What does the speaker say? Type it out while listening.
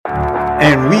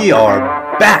And we are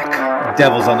back,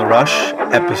 Devils on the Rush,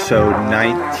 episode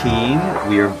 19.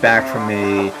 We are back from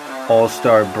a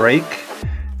all-star break.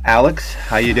 Alex,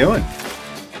 how you doing?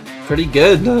 Pretty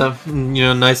good.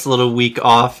 Nice little week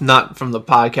off, not from the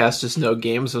podcast, just no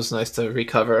games. It was nice to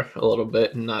recover a little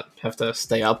bit and not have to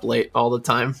stay up late all the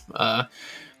time.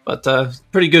 But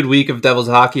pretty good week of Devils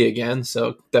hockey again,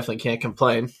 so definitely can't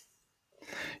complain.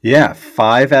 Yeah,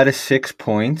 5 out of 6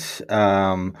 points.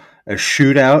 A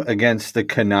shootout against the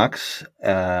Canucks,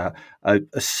 a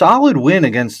solid win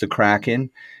against the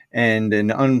Kraken, and an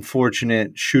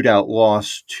unfortunate shootout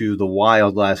loss to the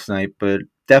Wild last night, but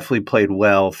definitely played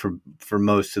well for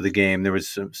most of the game. There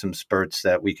was some spurts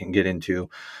that we can get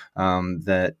into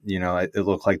that, it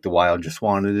looked like the Wild just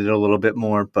wanted it a little bit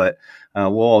more, but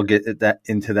we'll all get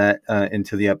into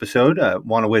the episode.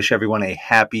 Want to wish everyone a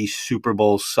happy Super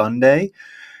Bowl Sunday,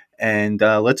 and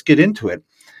let's get into it.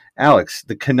 Alex,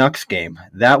 the Canucks game,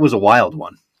 that was a wild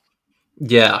one.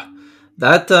 Yeah,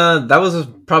 that was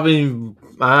probably,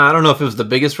 I don't know if it was the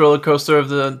biggest roller coaster of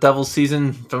the Devils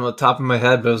season from the top of my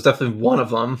head, but it was definitely one of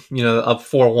them. Up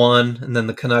 4-1, and then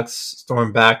the Canucks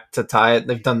stormed back to tie it.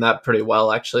 They've done that pretty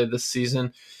well, actually, this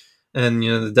season. And,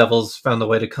 the Devils found a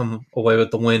way to come away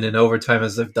with the win in overtime,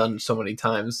 as they've done so many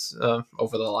times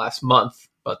over the last month.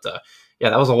 But,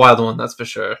 that was a wild one, that's for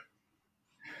sure.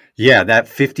 Yeah, that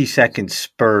 50-second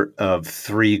spurt of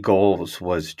 3 goals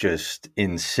was just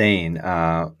insane.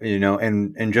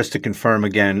 And just to confirm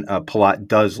again, Palat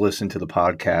does listen to the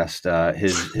podcast.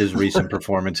 His recent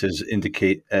performances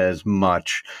indicate as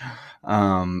much.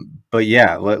 But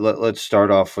yeah, let's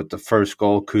start off with the first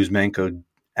goal. Kuzmenko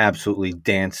absolutely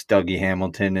danced Dougie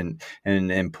Hamilton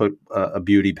and put a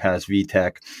beauty past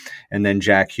Vitek. And then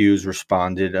Jack Hughes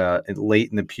responded late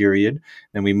in the period.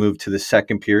 Then we move to the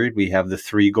second period. We have the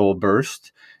 3-goal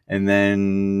burst and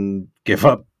then give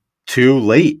up 2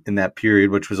 late in that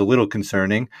period, which was a little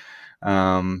concerning.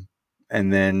 And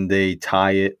then they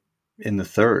tie it in the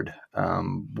third.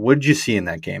 What did you see in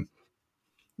that game?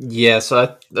 Yeah, so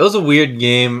it was a weird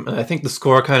game. I think the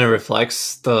score kind of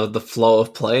reflects the flow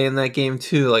of play in that game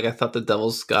too. Like, I thought the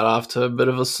Devils got off to a bit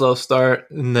of a slow start,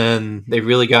 and then they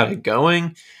really got it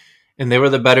going, and they were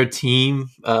the better team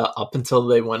up until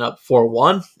they went up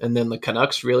 4-1, and then the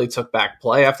Canucks really took back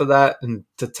play after that, and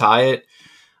to tie it.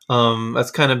 That's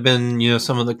kind of been,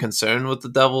 some of the concern with the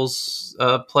Devils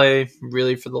play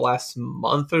really for the last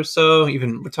month or so.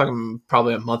 Even we're talking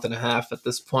probably a month and a half at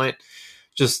this point.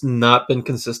 Just not been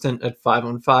consistent at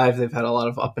 5-on-5. They've had a lot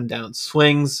of up and down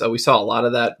swings. So we saw a lot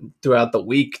of that throughout the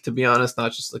week, to be honest,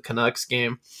 not just the Canucks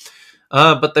game.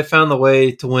 But they found the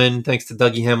way to win thanks to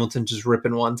Dougie Hamilton just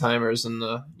ripping one-timers in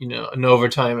in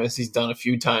overtime, as he's done a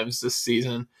few times this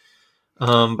season.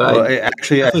 I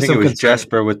think it was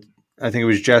Jesper with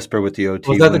the OT.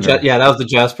 Was that that was the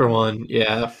Jesper one.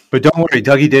 Yeah. But don't worry,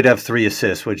 Dougie did have 3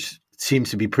 assists, which seems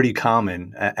to be pretty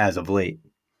common as of late.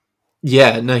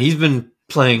 Yeah, no, he's been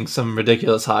playing some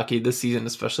ridiculous hockey this season,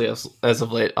 especially as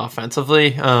of late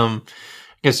offensively. I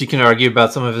guess you can argue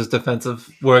about some of his defensive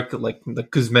work, like the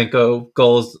Kuzmenko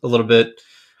goals a little bit.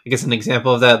 I guess an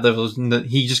example of that,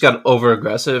 he just got over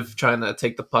aggressive trying to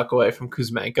take the puck away from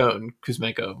Kuzmenko, and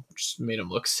Kuzmenko just made him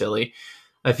look silly.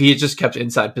 If he had just kept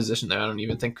inside position there, I don't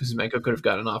even think Kuzmenko could have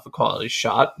gotten off a quality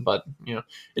shot, but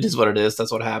it is what it is.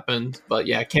 That's what happened. But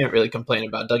yeah, I can't really complain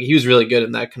about Dougie. He was really good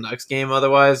in that Canucks game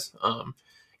otherwise.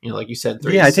 Like you said,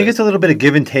 3 I think it's a little bit of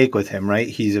give and take with him, right?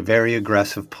 He's a very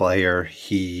aggressive player.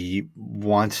 He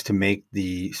wants to make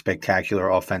the spectacular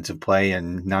offensive play,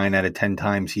 and 9 out of 10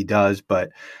 times he does.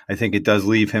 But I think it does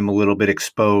leave him a little bit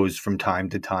exposed from time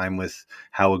to time with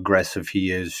how aggressive he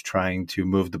is trying to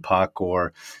move the puck,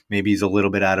 or maybe he's a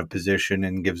little bit out of position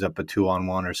and gives up a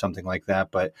 2-on-1 or something like that.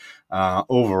 But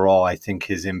overall, I think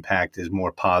his impact is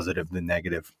more positive than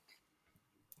negative.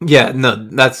 Yeah, no,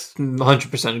 that's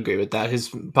 100% agree with that.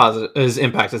 His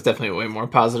impact is definitely way more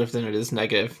positive than it is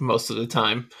negative most of the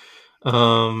time.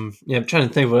 I'm trying to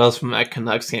think what else from that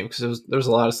Canucks game, because there was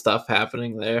a lot of stuff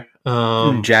happening there.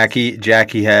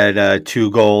 Jackie had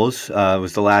 2 goals. It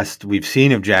was the last we've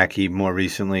seen of Jackie more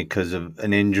recently because of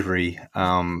an injury.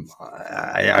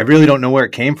 I really don't know where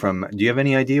it came from. Do you have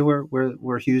any idea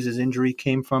where Hughes' injury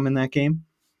came from in that game?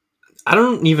 I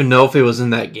don't even know if it was in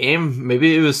that game.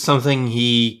 Maybe it was something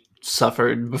he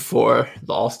suffered before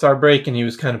the All-Star break, and he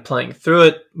was kind of playing through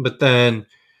it. But then,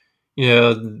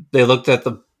 they looked at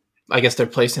I guess their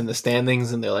place in the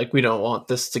standings, and they're like, we don't want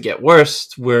this to get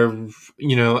worse. We're,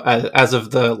 as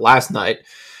of the last night,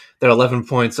 they're 11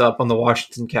 points up on the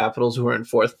Washington Capitals, who are in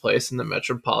 4th place in the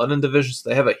Metropolitan Division. So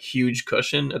they have a huge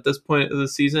cushion at this point of the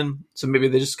season. So maybe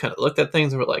they just kind of looked at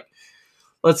things and were like,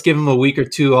 let's give him a week or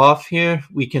two off here.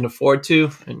 We can afford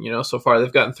to. And, so far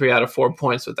they've gotten 3 out of 4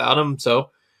 points without him.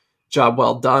 So job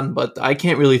well done. But I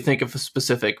can't really think of a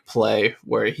specific play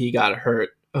where he got hurt.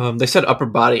 They said upper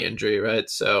body injury, right?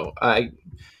 So I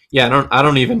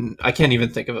can't even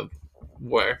think of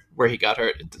where he got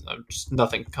hurt. Just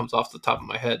nothing comes off the top of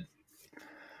my head.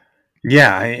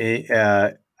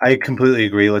 Yeah, I completely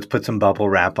agree. Let's put some bubble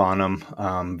wrap on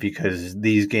them because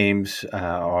these games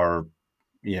are,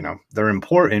 they're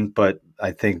important, but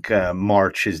I think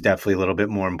March is definitely a little bit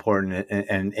more important,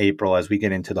 and April as we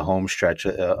get into the home stretch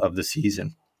of the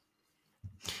season.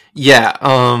 Yeah,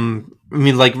 I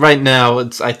mean, like right now,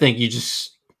 I think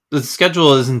the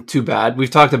schedule isn't too bad.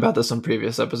 We've talked about this on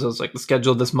previous episodes. Like the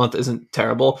schedule this month isn't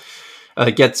terrible.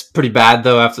 It gets pretty bad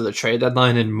though after the trade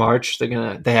deadline in March. They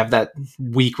have that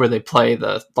week where they play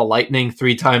the Lightning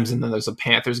 3 times, and then there's a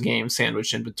Panthers game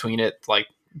sandwiched in between it. Like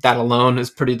that alone is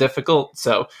pretty difficult.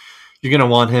 So you're gonna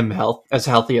want him as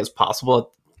healthy as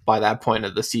possible by that point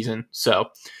of the season. So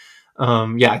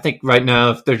I think right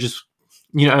now if they're just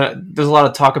there's a lot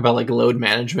of talk about like load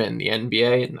management in the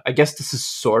NBA, and I guess this is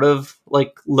sort of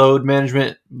like load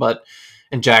management, but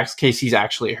in Jack's case, he's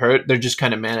actually hurt. They're just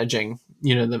kind of managing,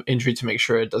 the injury to make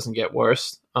sure it doesn't get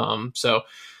worse. I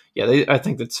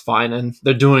think that's fine, and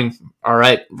they're doing all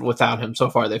right without him so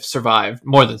far. They've survived,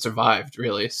 more than survived,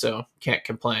 really. So can't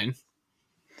complain.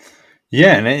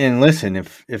 Yeah, and listen,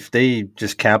 if they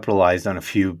just capitalized on a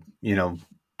few,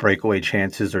 breakaway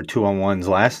chances or 2-on-1s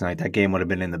last night, that game would have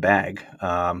been in the bag.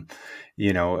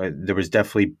 There was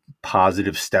definitely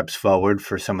positive steps forward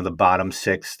for some of the bottom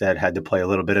 6 that had to play a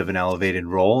little bit of an elevated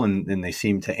role, and they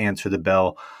seemed to answer the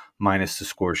bell minus the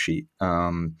score sheet.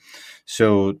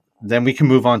 So then we can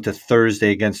move on to Thursday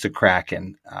against the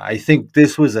Kraken. I think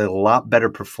this was a lot better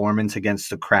performance against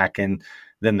the Kraken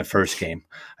than the first game.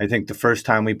 I think the first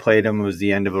time we played them was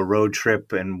the end of a road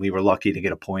trip, and we were lucky to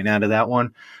get a point out of that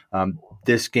one.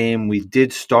 This game, we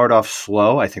did start off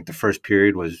slow. I think the first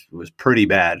period was pretty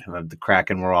bad. The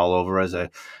Kraken were all over us.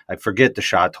 I forget the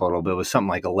shot total, but it was something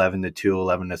like 11-2,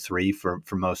 11-3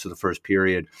 for most of the first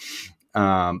period.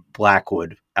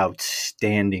 Blackwood,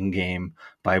 outstanding game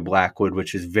by Blackwood,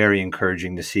 which is very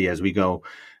encouraging to see as we go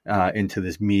into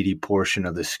this meaty portion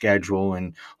of the schedule,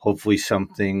 and hopefully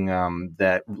something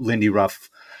that Lindy Ruff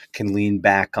can lean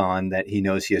back on, that he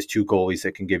knows he has 2 goalies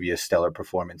that can give you a stellar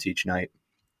performance each night.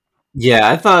 Yeah,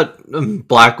 I thought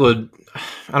Blackwood,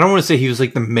 I don't want to say he was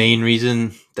like the main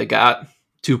reason they got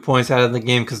 2 points out of the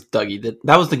game, because Dougie did.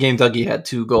 That was the game Dougie had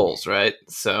 2 goals, right?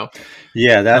 So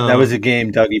yeah, that was a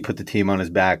game Dougie put the team on his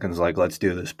back and was like, let's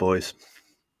do this, boys.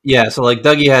 Yeah, so like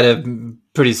Dougie had a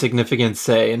pretty significant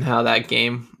say in how that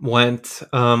game went.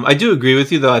 I do agree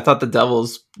with you, though. I thought the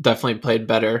Devils definitely played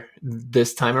better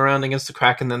this time around against the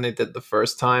Kraken than they did the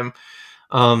first time.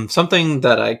 Something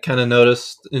that I kind of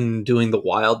noticed in doing the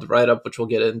Wild write-up, which we'll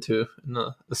get into in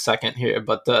the second here,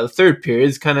 but the third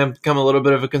period's kind of become a little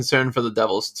bit of a concern for the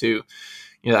Devils too.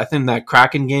 I think that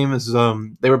Kraken game is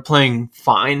they were playing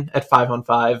fine at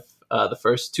 5-on-5. The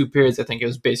first 2 periods, I think it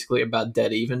was basically about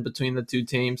dead even between the 2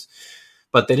 teams,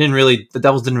 but the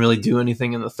Devils didn't really do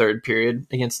anything in the third period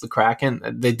against the Kraken.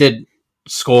 They did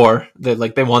score. They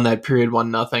won that period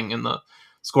 1-0 in the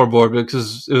scoreboard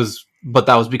but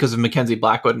that was because of Mackenzie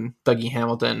Blackwood and Dougie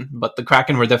Hamilton. But the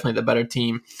Kraken were definitely the better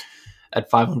team at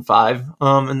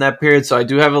 5-on-5 in that period. So I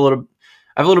have a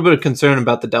little bit of concern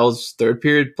about the Devils' third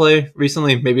period play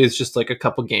recently. Maybe it's just like a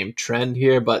couple game trend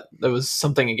here, but there was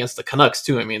something against the Canucks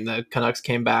too. I mean, the Canucks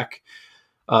came back,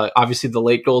 obviously the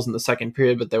late goals in the second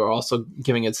period, but they were also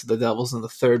giving it to the Devils in the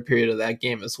third period of that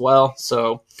game as well.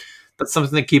 So that's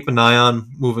something to keep an eye on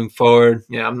moving forward.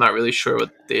 I'm not really sure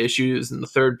what the issue is in the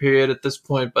third period at this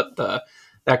point, but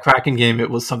that Kraken game, it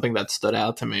was something that stood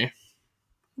out to me.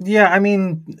 Yeah, I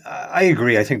mean, I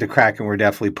agree. I think the Kraken were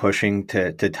definitely pushing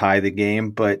to tie the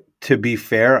game. But to be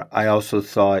fair, I also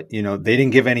thought, they didn't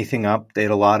give anything up. They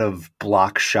had a lot of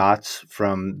block shots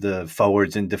from the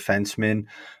forwards and defensemen.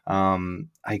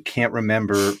 I can't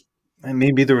remember.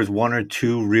 Maybe there was 1 or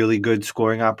 2 really good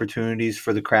scoring opportunities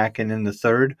for the Kraken in the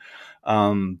third.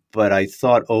 But I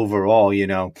thought overall,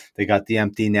 they got the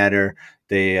empty netter.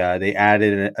 They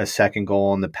added a second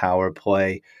goal on the power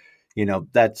play.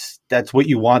 That's what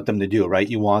you want them to do, right?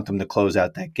 You want them to close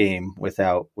out that game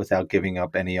without giving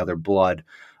up any other blood.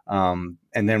 And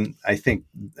then I think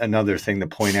another thing to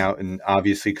point out, and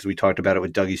obviously because we talked about it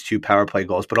with Dougie's 2 power play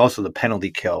goals, but also the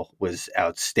penalty kill was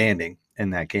outstanding in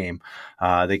that game.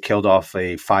 They killed off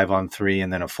a 5-on-3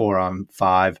 and then a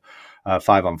 4-on-5,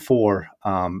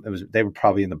 5-on-4. They were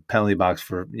probably in the penalty box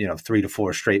for 3 to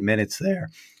 4 straight minutes there.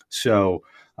 So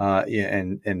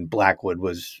and Blackwood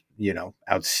was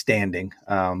outstanding.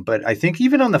 But I think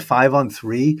even on the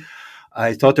 5-on-3,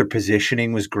 I thought their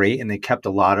positioning was great, and they kept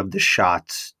a lot of the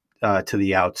shots to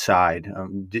the outside.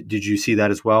 Did you see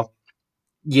that as well?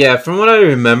 Yeah, from what I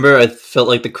remember, I felt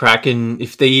like the Kraken,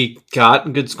 if they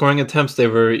got good scoring attempts, they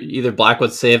were either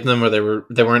Blackwood saved them or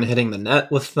they weren't hitting the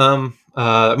net with them.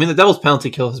 I mean, the Devils'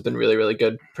 penalty kill has been really, really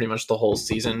good pretty much the whole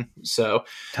season. So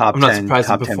Top I'm not 10, surprised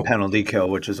that top 10 before. penalty kill,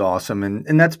 which is awesome,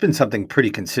 and that's been something pretty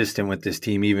consistent with this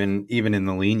team, even in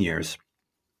the lean years.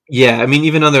 Yeah, I mean,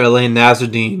 even under Elaine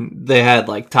Nasruddin, they had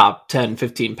like top 10,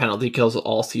 15 penalty kills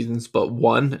all seasons but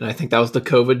one. And I think that was the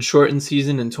COVID shortened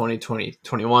season in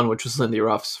 2020-21, which was Lindy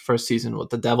Ruff's first season with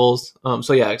the Devils.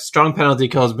 So yeah, strong penalty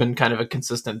kill has been kind of a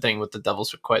consistent thing with the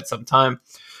Devils for quite some time.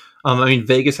 I mean,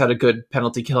 Vegas had a good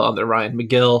penalty kill under Ryan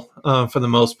McGill for the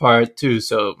most part too.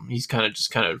 So he's kind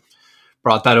of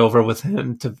brought that over with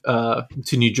him to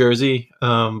New Jersey.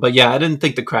 But yeah, I didn't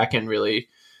think the Kraken really,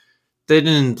 they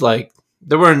didn't like,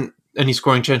 there weren't any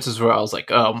scoring chances where I was like,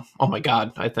 oh my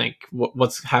God, I think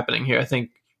what's happening here? I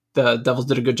think the Devils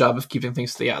did a good job of keeping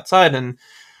things to the outside. And,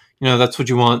 that's what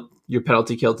you want your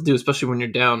penalty kill to do, especially when you're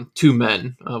down two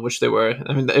men, which they were.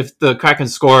 I mean, if the Kraken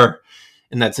score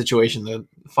in that situation, the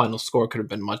final score could have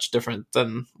been much different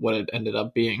than what it ended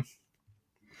up being.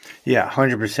 Yeah,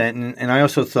 100%. And I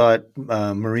also thought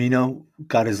Marino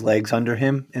got his legs under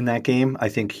him in that game. I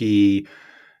think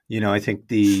I think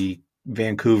the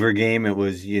Vancouver game, it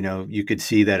was, you could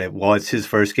see that it was his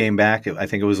first game back. I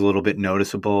think it was a little bit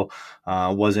noticeable.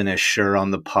 Wasn't as sure on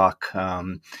the puck.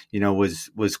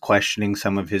 Was questioning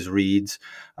some of his reads.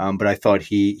 But I thought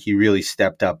he really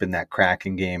stepped up in that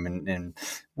Kraken game. And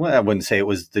well, I wouldn't say it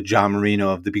was the John Marino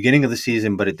of the beginning of the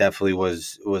season, but it definitely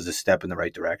was a step in the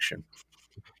right direction.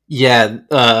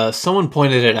 Yeah, someone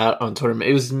pointed it out on Twitter.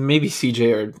 It was maybe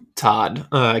CJ or Todd.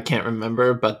 I can't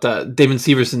remember, but Damon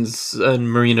Severson's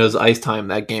and Marino's ice time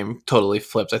that game totally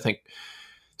flipped. I think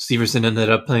Severson ended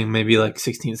up playing maybe like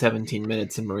 16, 17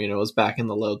 minutes, and Marino was back in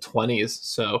the low 20s.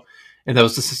 So, and that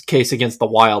was the case against the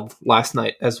Wild last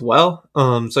night as well.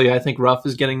 So yeah, I think Ruff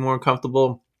is getting more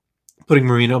comfortable putting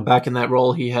Marino back in that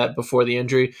role he had before the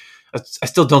injury. I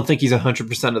still don't think he's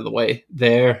 100% of the way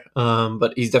there,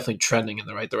 but he's definitely trending in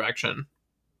the right direction.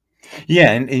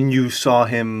 Yeah, and you saw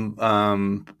him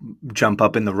jump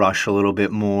up in the rush a little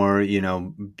bit more,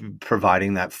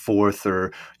 providing that fourth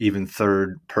or even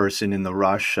third person in the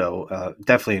rush. So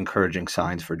definitely encouraging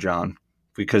signs for John,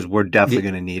 because we're definitely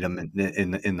going to need him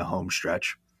in the home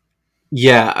stretch.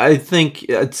 Yeah, I think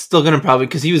it's still going to probably,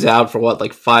 because he was out for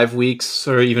like 5 weeks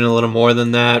or even a little more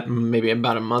than that, maybe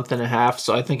about a month and a half.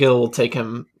 So I think it will take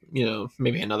him,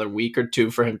 maybe another week or two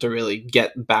for him to really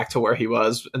get back to where he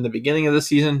was in the beginning of the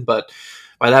season. But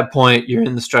by that point, you're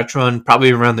in the stretch run,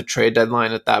 probably around the trade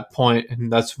deadline at that point, and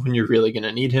that's when you're really going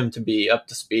to need him to be up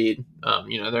to speed.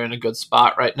 They're in a good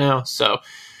spot right now. So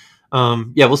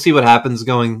yeah, we'll see what happens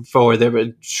going forward there, but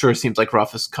it sure seems like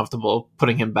Ruff is comfortable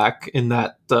putting him back in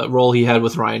that role he had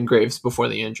with Ryan Graves before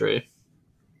the injury.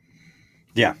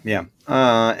 Yeah.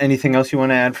 Anything else you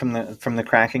want to add from the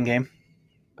Kraken game?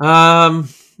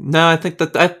 No, I think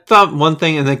that I thought one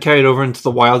thing, and then carried over into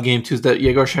the Wild game too, is that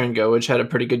Yegor Sharangovich had a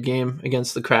pretty good game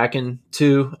against the Kraken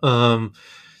too.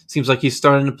 Seems like he's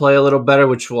starting to play a little better,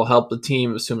 which will help the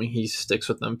team, assuming he sticks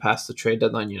with them past the trade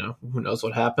deadline. Who knows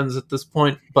what happens at this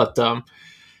point. But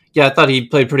yeah, I thought he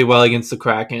played pretty well against the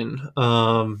Kraken.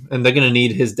 And they're going to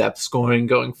need his depth scoring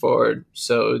going forward.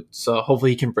 So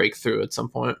hopefully he can break through at some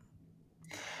point.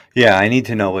 Yeah, I need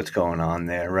to know what's going on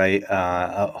there, right?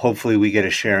 Hopefully we get a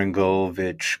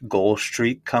Sharangovich goal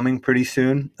streak coming pretty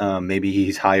soon. Maybe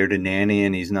he's hired a nanny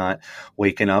and he's not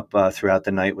waking up throughout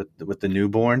the night with the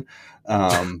newborn.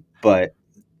 But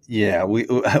yeah, we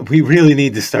really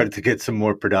need to start to get some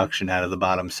more production out of the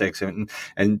bottom six.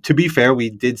 And to be fair, we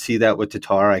did see that with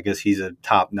Tatar. I guess he's a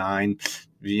top 9.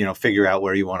 Figure out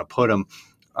where you want to put him.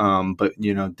 But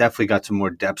definitely got some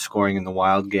more depth scoring in the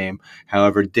Wild game.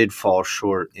 However, did fall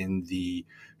short in the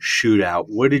shootout.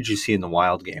 What did you see in the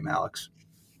Wild game, Alex?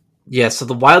 Yeah, so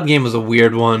the Wild game was a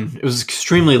weird one. It was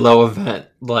extremely low event.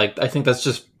 Like, I think that's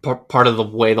just part of the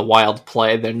way the Wild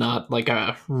play. They're not like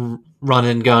a run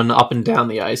and gun up and down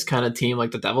the ice kind of team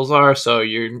like the Devils are. So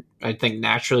you're, I think,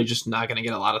 naturally just not going to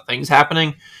get a lot of things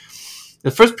happening.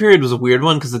 The first period was a weird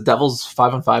one because the Devils'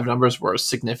 5-on-5 numbers were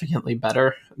significantly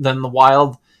better than the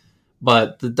Wild,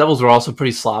 but the Devils were also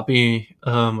pretty sloppy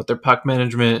with their puck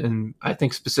management, and I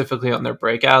think specifically on their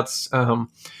breakouts.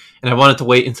 And I wanted to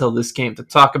wait until this game to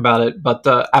talk about it, but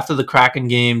after the Kraken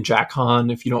game, Jack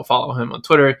Hahn, if you don't follow him on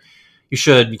Twitter, you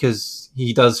should, because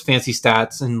he does fancy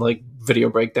stats and like video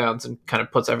breakdowns and kind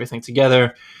of puts everything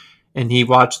together. And he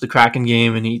watched the Kraken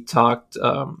game and he talked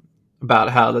about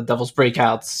how the Devils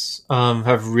breakouts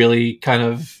have really kind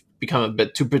of become a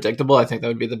bit too predictable. I think that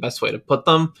would be the best way to put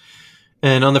them.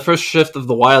 And on the first shift of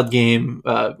the Wild game,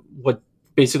 what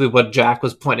Jack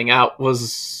was pointing out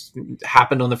was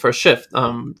happened on the first shift.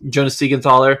 Jonas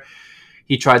Siegenthaler,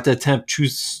 he tried to attempt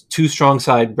two strong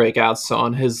side breakouts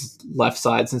on his left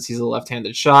side since he's a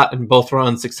left-handed shot, and both were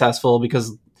unsuccessful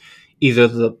because either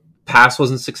the pass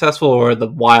wasn't successful or the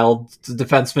Wild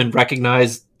defenseman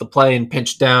recognized the play and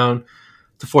pinched down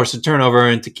to force a turnover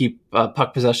and to keep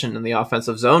puck possession in the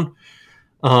offensive zone.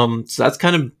 So that's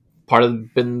kind of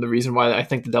been the reason why I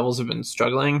think the Devils have been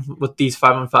struggling with these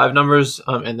 5-on-5 numbers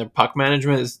and their puck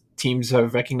management. Is teams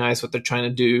have recognized what they're trying to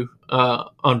do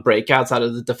on breakouts out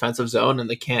of the defensive zone, and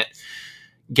they can't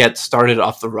get started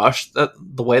off the rush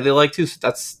the way they like to.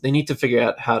 So they need to figure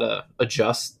out how to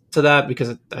adjust to that, because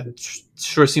it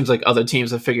sure seems like other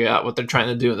teams have figured out what they're trying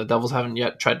to do, and the Devils haven't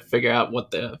yet tried to figure out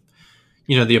what the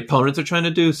opponents are trying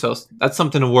to do. So that's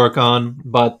something to work on.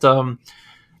 But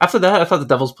after that, I thought the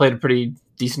Devils played a pretty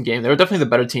decent game. They were definitely the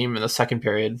better team in the second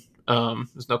period.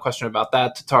 There's no question about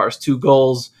that. Tatar's 2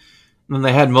 goals. And then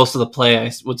they had most of the play,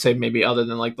 I would say, maybe other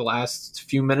than like the last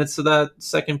few minutes of that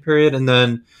second period. And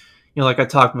then, like I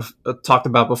talked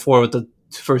about before with the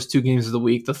first 2 games of the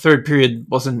week, the third period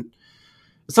wasn't.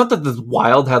 It's not that the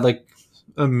Wild had the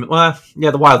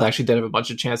Wild actually did have a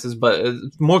bunch of chances, but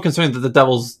it's more concerning that the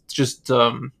Devils just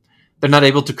they're not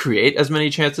able to create as many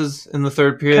chances in the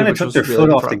third period. Kind of took their foot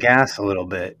off the gas a little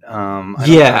bit. I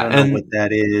don't know what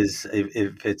that is.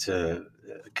 If it's a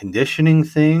conditioning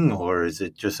thing or is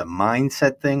it just a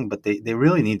mindset thing, but they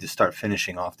really need to start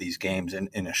finishing off these games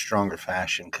in a stronger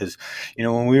fashion, because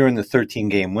when we were in the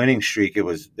 13-game winning streak, it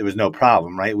was no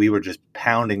problem, right? We were just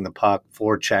pounding the puck,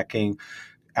 forechecking,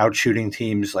 out shooting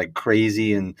teams like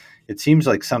crazy, and it seems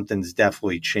like something's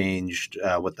definitely changed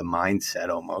with the mindset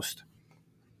almost.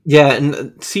 Yeah, and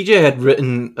CJ had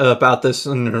written about this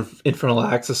in Infernal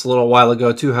Axis a little while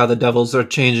ago too, how the Devils are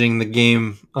changing the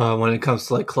game when it comes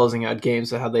to like closing out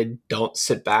games, and how they don't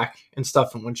sit back and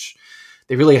stuff, in which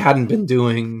they really hadn't been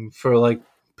doing for like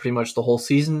pretty much the whole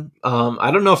season. I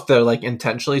don't know if they're like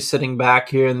intentionally sitting back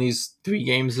here in these 3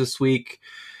 games this week,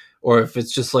 or if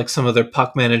it's just like some of their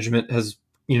puck management has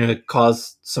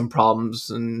caused some problems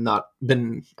and not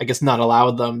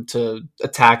allowed them to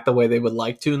attack the way they would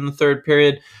like to in the third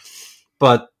period.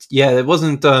 But yeah, it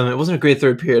wasn't a great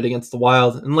third period against the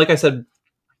Wild. And like I said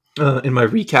in my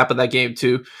recap of that game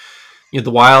too,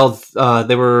 the Wild,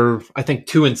 they were, I think,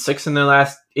 2-6 in their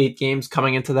last 8 games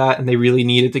coming into that, and they really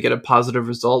needed to get a positive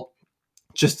result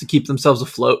just to keep themselves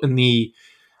afloat in the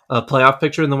playoff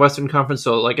picture in the Western Conference.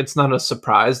 So like, it's not a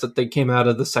surprise that they came out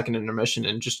of the second intermission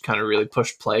and just kind of really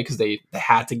pushed play, because they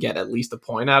had to get at least a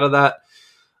point out of that.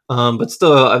 But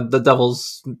still, the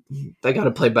Devils, they got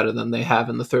to play better than they have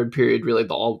in the third period, really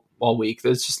all week.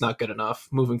 It's just not good enough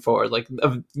moving forward. Like,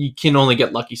 you can only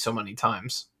get lucky so many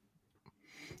times.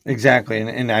 Exactly.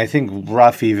 And I think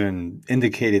Ruff even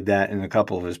indicated that in a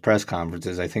couple of his press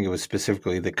conferences. I think it was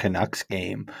specifically the Canucks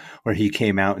game where he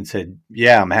came out and said,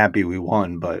 yeah, I'm happy we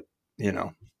won, but,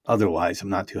 otherwise I'm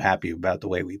not too happy about the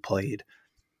way we played.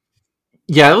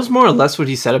 Yeah, it was more or less what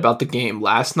he said about the game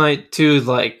last night too.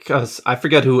 Like, I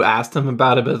forget who asked him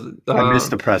about it, but I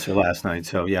missed the presser last night,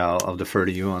 so yeah, I'll defer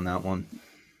to you on that one.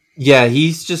 Yeah,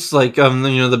 he's just like,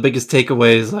 the biggest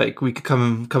takeaway is like we could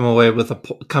come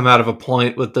out of a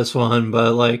point with this one,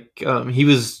 but like he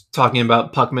was talking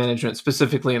about puck management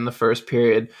specifically in the first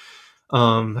period,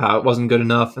 how it wasn't good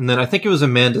enough, and then I think it was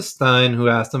Amanda Stein who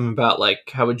asked him about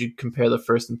like how would you compare the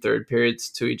first and third periods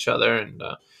to each other, and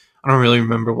I don't really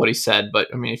remember what he said, but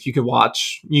I mean, if you could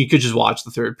just watch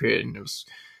the third period, and it was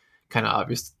kind of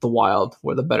obvious the Wild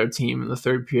were the better team in the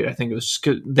third period. I think it was just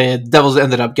good. The Devils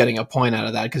ended up getting a point out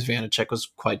of that because Vanacek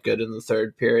was quite good in the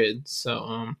third period.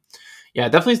 So, yeah,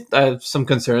 definitely some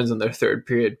concerns in their third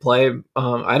period play.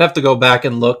 I'd have to go back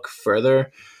and look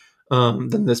further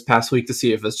than this past week to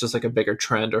see if it's just like a bigger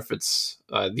trend or if it's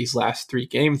these last 3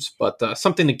 games. But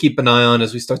something to keep an eye on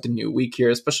as we start the new week here,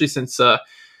 especially since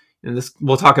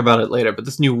we'll talk about it later. But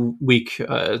this new week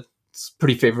it's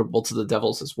pretty favorable to the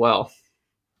Devils as well.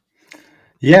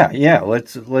 Yeah.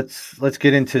 Let's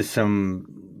get into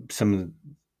some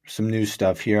new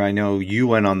stuff here. I know you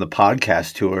went on the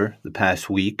podcast tour the past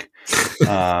week.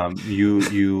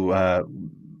 You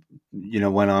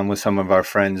went on with some of our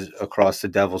friends across the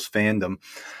Devils fandom,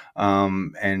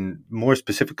 and more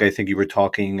specifically, I think you were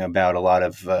talking about a lot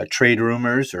of trade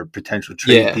rumors or potential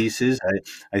trade pieces.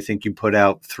 I think you put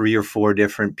out 3 or 4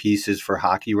 different pieces for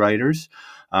Hockey Writers.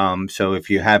 So if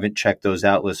you haven't checked those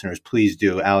out, listeners, please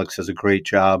do. Alex does a great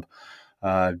job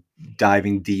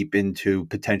diving deep into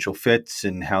potential fits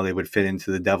and how they would fit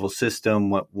into the Devils system,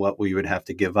 what we would have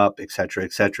to give up, et cetera,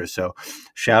 et cetera. So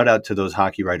shout out to those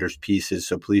Hockey Writers pieces.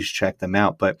 So please check them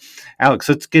out. But Alex,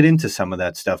 let's get into some of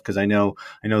that stuff, because I know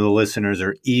the listeners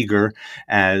are eager,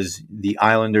 as the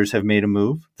Islanders have made a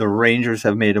move. The Rangers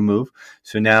have made a move.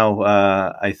 So now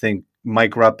I think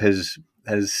Mike Rupp has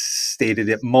stated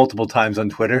it multiple times on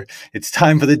Twitter. It's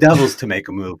time for the Devils to make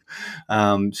a move.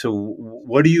 So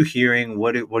what are you hearing?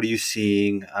 What are you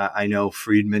seeing? I know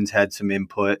Friedman's had some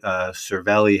input.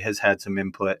 Cervelli has had some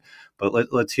input,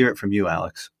 but let's hear it from you,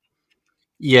 Alex.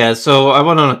 Yeah, so I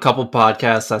went on a couple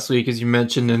podcasts last week, as you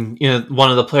mentioned, and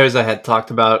one of the players I had talked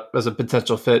about as a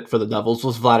potential fit for the Devils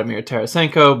was Vladimir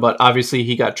Tarasenko, but obviously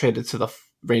he got traded to the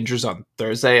Rangers on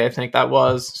Thursday, I think that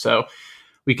was. So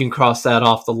we can cross that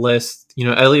off the list.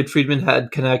 Elliot Friedman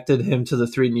had connected him to the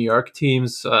 3 New York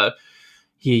teams.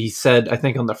 He said, I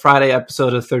think on the Friday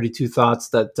episode of 32 Thoughts,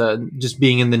 that just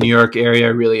being in the New York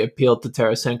area really appealed to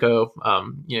Tarasenko.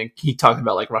 He talked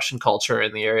about like Russian culture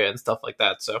in the area and stuff like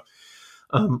that. So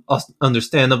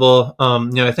understandable.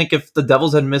 I think if the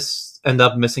Devils had end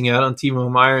up missing out on Timo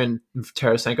Meier and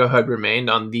Tarasenko had remained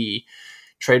on the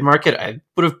trade market, I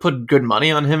would have put good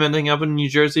money on him ending up in New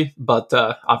Jersey, but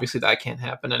obviously that can't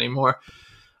happen anymore.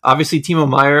 Obviously, Timo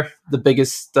Meier, the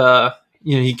biggest,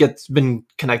 he been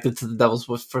connected to the Devils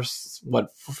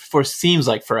for seems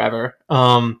like forever.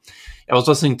 I was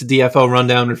listening to DFO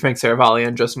Rundown with Frank Saravalli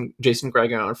and Jason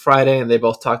Greger on Friday, and they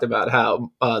both talked about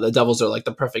how the Devils are like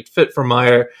the perfect fit for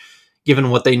Meier,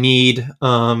 given what they need,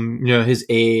 his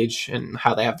age and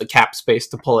how they have the cap space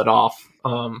to pull it off.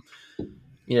 I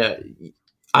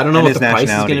don't know what the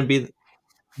price is going to be.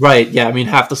 Right, yeah. I mean,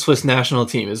 half the Swiss national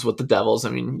team is with the Devils. I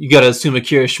mean, you got to assume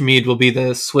Akira Schmid will be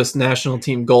the Swiss national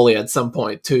team goalie at some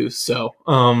point too. So,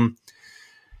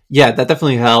 yeah, that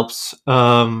definitely helps.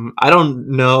 I don't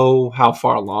know how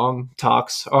far along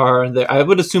talks are. I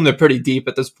would assume they're pretty deep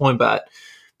at this point, but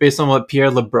based on what Pierre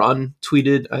LeBrun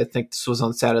tweeted, I think this was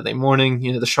on Saturday morning,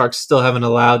 the Sharks still haven't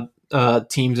allowed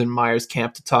teams in Meier's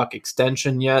camp to talk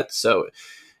extension yet. So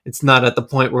it's not at the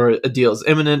point where a deal is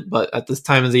imminent, but at this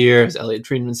time of the year, as Elliot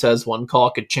Friedman says, one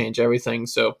call could change everything.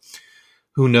 So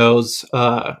who knows?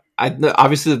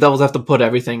 Obviously, the Devils have to put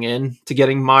everything in to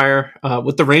getting Meier.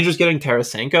 With the Rangers getting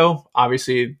Tarasenko,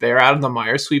 obviously they're out of the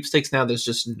Meier sweepstakes now. There's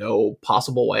just no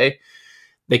possible way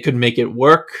they could make it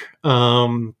work.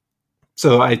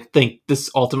 So I think this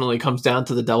ultimately comes down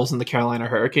to the Devils and the Carolina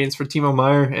Hurricanes for Timo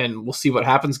Meier, and we'll see what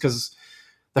happens, because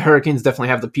the Hurricanes definitely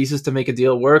have the pieces to make a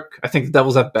deal work. I think the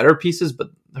Devils have better pieces,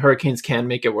 but the Hurricanes can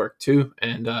make it work too.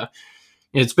 And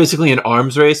it's basically an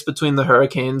arms race between the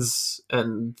Hurricanes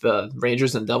and the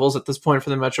Rangers and Devils at this point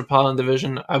for the Metropolitan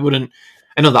Division. I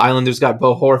know the Islanders got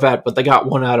Bo Horvat, but they got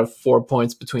 1 out of 4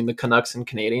 points between the Canucks and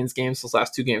Canadiens games, those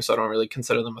last 2 games, so I don't really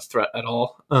consider them a threat at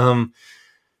all.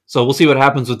 So we'll see what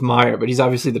happens with Meier, but he's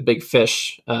obviously the big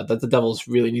fish that the Devils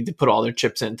really need to put all their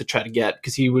chips in to try to get,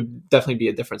 because he would definitely be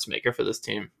a difference maker for this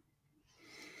team.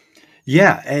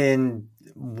 Yeah, and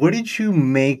what did you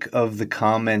make of the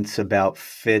comments about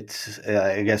Fitz?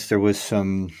 I guess there was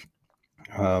some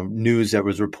news that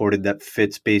was reported that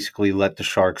Fitz basically let the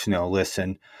Sharks know,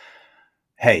 listen,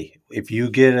 hey, if you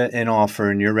get an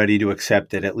offer and you're ready to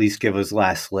accept it, at least give us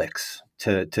last licks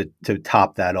to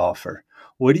top that offer.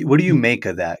 What do you make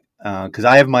of that? Because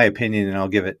I have my opinion, and I'll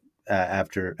give it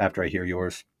after I hear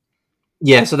yours.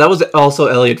 Yeah, so that was also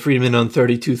Elliot Friedman on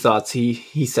 32 Thoughts.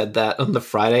 He said that on the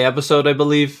Friday episode, I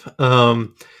believe.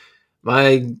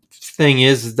 My thing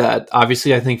is that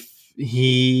obviously I think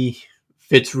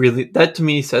Fitz really, that to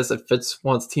me says that Fitz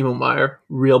wants Timo Meier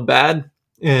real bad.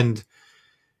 And,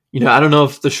 I don't know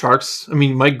if the Sharks,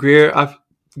 Mike Grier,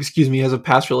 has a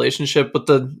past relationship with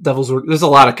the Devils. There's a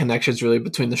lot of connections really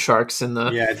between the Sharks and the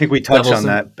Yeah, I think we touched Devils on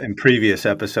that in previous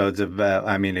episodes of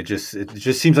it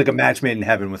just seems like a match made in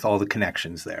heaven with all the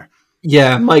connections there.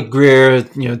 Yeah, Mike Grier,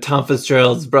 Tom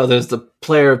Fitzgerald's brother is the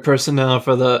player personnel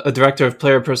for a director of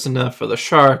player personnel for the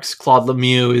Sharks. Claude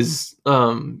Lemieux is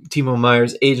Timo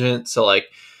Meier's agent. So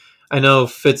I know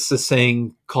Fitz is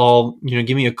saying,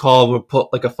 give me a call. We'll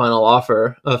put like a final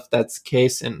offer if that's the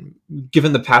case. And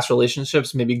given the past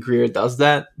relationships, maybe Grier does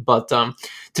that. But to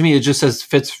me, it just says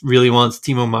Fitz really wants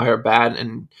Timo Meier bad,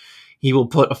 and he will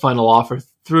put a final offer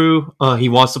through. He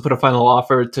wants to put a final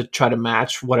offer to try to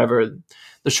match whatever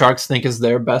the Sharks think is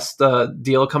their best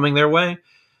deal coming their way.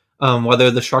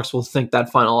 Whether the Sharks will think that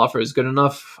final offer is good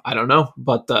enough, I don't know.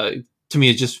 But to me,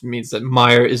 it just means that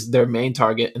Meier is their main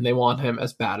target, and they want him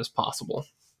as bad as possible.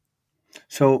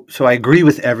 So I agree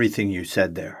with everything you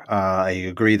said there. I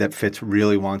agree that Fitz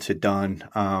really wants it done,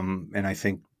 and I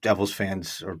think Devils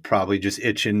fans are probably just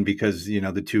itching because,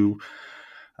 the two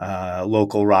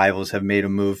local rivals have made a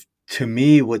move. To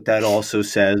me, what that also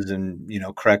says, and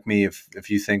correct me if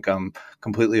you think I'm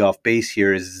completely off base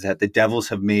here, is that the Devils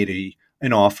have made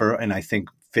an offer, and I think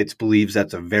Fitz believes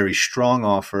that's a very strong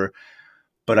offer.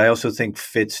 But I also think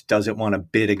Fitz doesn't want to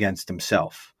bid against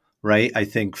himself, right? I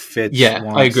think Fitz Yeah, I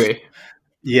wants, agree.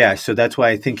 yeah. So that's why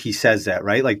I think he says that,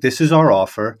 right? Like, this is our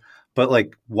offer, but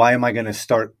like, why am I going to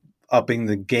start upping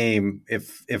the game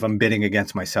if I'm bidding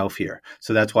against myself here?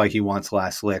 So that's why he wants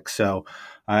last lick. So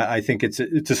I think it's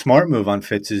a smart move on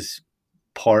Fitz's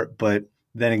part, but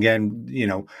then again,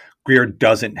 Greer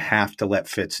doesn't have to let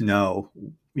Fitz know,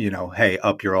 hey,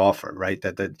 up your offer, right?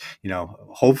 That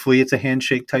hopefully it's a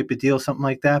handshake type of deal, something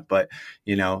like that. But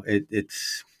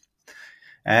it's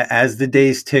as the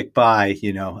days tick by,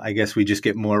 I guess we just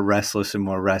get more restless and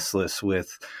more restless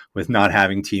with not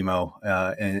having Timo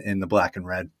in the black and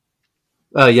red.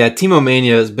 Yeah, Timo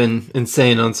Mania has been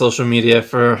insane on social media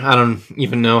for I don't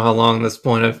even know how long at this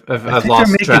point. I I've think they're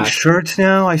lost making track. shirts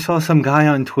now. I saw some guy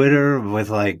on Twitter with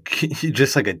like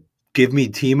just like a "Give Me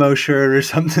Timo" shirt or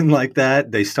something like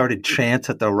that. They started chants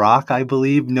at the Rock, I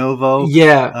believe. Novo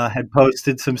Yeah, had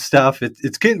posted some stuff.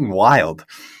 It's getting wild.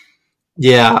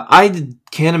 yeah,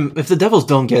 can't. If the Devils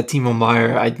don't get Timo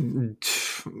Meyer, I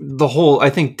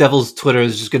think Devils Twitter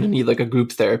is just going to need like a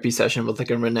group therapy session with like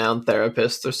a renowned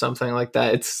therapist or something like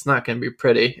that. It's not going to be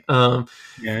pretty. Yeah,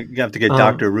 you have to get Um,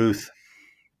 Dr. Ruth.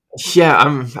 yeah,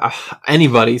 I'm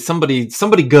anybody, somebody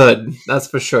good. That's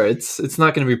for sure. It's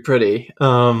not going to be pretty.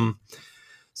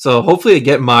 So hopefully they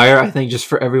get Meyer. I think just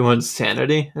for everyone's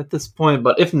sanity at this point.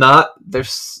 But if not, there's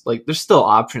still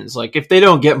options. Like if they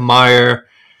don't get Meyer.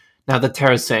 Now that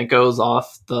Tarasenko's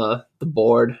off the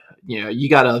board, you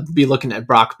got to be looking at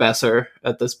Brock Besser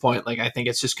at this point. Like, I think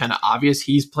it's just kind of obvious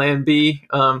he's plan B,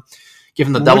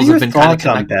 given the What are Devils have your been kind of thoughts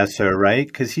on connected. Besser, right?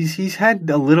 Because he's had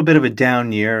a little bit of a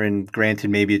down year, and granted,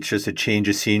 maybe it's just a change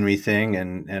of scenery thing,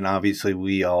 and obviously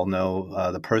we all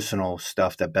know the personal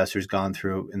stuff that Besser's gone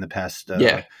through in the past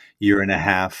Yeah. year and a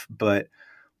half. But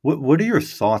what are your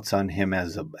thoughts on him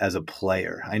as a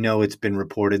player? I know it's been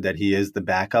reported that he is the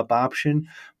backup option,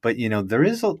 but there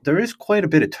is quite a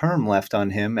bit of term left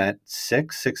on him at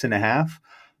 6.5.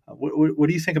 What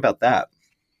do you think about that?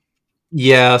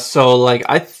 Yeah, so like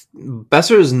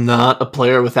Besser is not a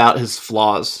player without his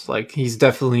flaws. Like there's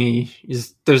definitely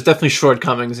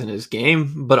shortcomings in his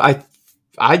game, but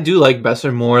I do like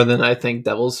Besser more than I think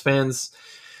Devils fans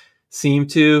seem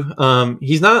to.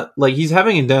 He's not like he's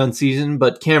having a down season,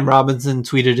 but Cam Robinson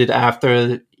tweeted it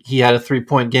after he had a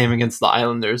 3-point game against the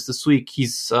Islanders this week.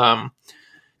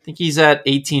 I think he's at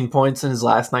 18 points in his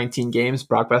last 19 games.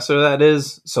 Brock Besser, that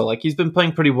is. So like he's been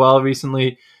playing pretty well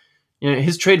recently.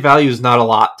 His trade value is not a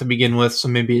lot to begin with, so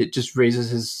maybe it just raises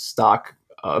his stock,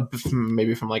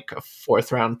 maybe from like a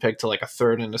fourth round pick to like a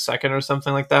third and a second or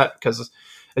something like that. Because,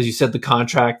 as you said, the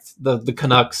contract, the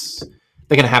Canucks,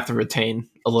 they're gonna have to retain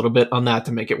a little bit on that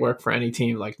to make it work for any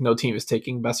team. Like no team is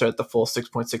taking Besser at the full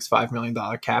 $6.65 million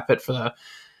cap hit for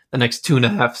the next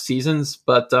 2.5 seasons.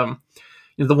 But the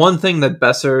one thing that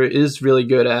Besser is really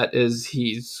good at is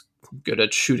he's good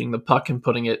at shooting the puck and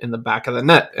putting it in the back of the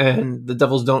net. And the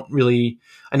Devils don't really.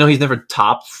 I know he's never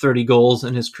topped 30 goals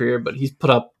in his career, but he's put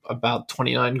up about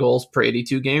 29 goals per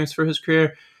 82 games for his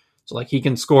career. So like he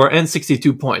can score, and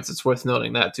 62 points. It's worth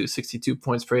noting that too. 62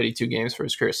 points per 82 games for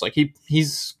his career. So like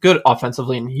he's good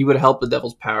offensively, and he would help the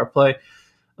Devils power play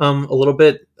a little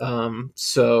bit.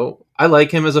 So I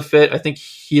like him as a fit. I think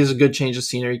he is a good change of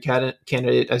scenery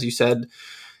candidate, as you said.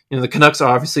 The Canucks are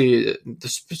obviously,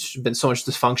 there's been so much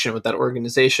dysfunction with that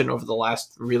organization over the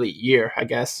last really year, I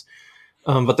guess.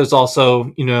 But there's also,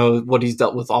 what he's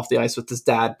dealt with off the ice with his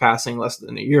dad passing less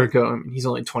than a year ago. I mean, he's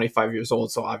only 25 years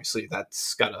old, so obviously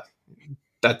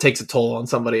that takes a toll on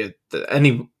somebody at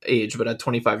any age. But at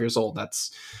 25 years old,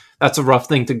 that's a rough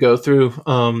thing to go through.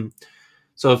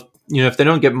 So if they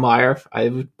don't get Meyer, I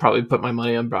would probably put my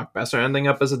money on Brock Besser ending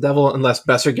up as a Devil, unless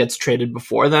Besser gets traded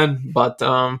before then. But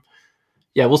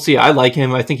yeah, we'll see. I like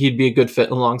him. I think he'd be a good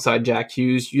fit alongside Jack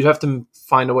Hughes. You'd have to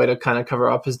find a way to kind of cover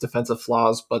up his defensive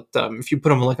flaws, but if you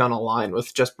put him like on a line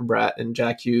with Jesper Bratt and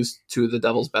Jack Hughes, two of the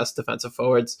Devils' best defensive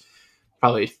forwards,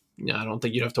 probably, I don't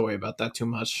think you'd have to worry about that too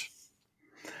much.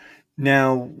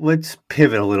 Now let's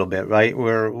pivot a little bit, right?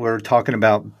 We're talking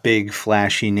about big,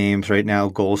 flashy names right now: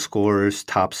 goal scorers,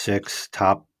 top six,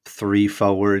 top three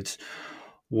forwards.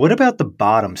 What about the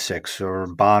bottom six or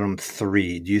bottom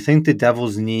three? Do you think the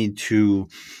Devils need to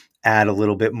add a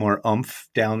little bit more oomph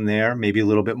down there, maybe a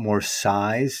little bit more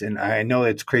size. And I know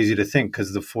it's crazy to think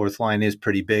because the fourth line is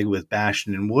pretty big with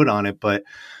Bastian and Wood on it, but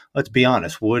let's be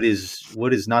honest, Wood is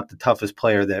not the toughest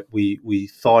player that we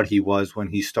thought he was when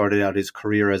he started out his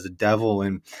career as a Devil.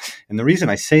 And the reason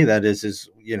I say that is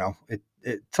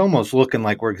it's almost looking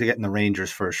like we're getting the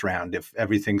Rangers first round if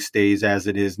everything stays as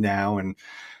it is now, and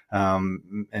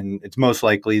it's most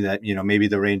likely that maybe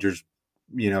the Rangers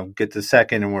get to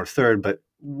second and we're third, but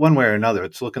one way or another,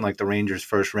 it's looking like the Rangers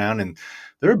first round, and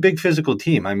they're a big physical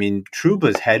team. I mean,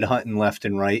 Trouba's headhunting left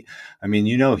and right. I mean,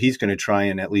 he's going to try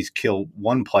and at least kill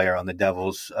one player on the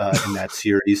Devils in that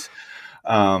series.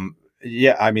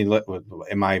 Yeah, I mean,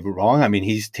 am I wrong? I mean,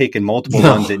 he's taken multiple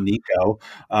runs at Nico.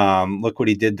 Look what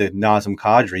he did to Nazem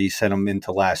Kadri. He sent him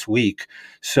into last week.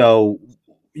 So,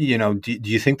 do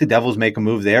you think the Devils make a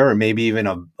move there, or maybe even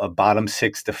a bottom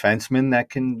six defenseman that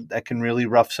can really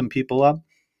rough some people up?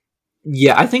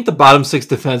 Yeah, I think the bottom six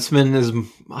defenseman is,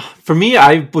 for me,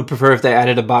 I would prefer if they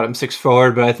added a bottom six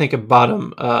forward, but I think a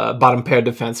bottom pair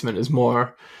defenseman is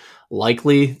more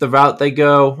likely the route they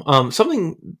go.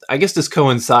 Something, I guess this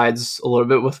coincides a little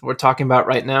bit with what we're talking about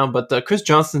right now, but Chris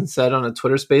Johnston said on a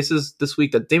Twitter Spaces this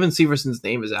week that Damon Severson's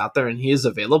name is out there and he is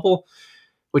available,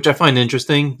 which I find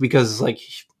interesting because, like,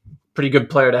 pretty good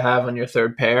player to have on your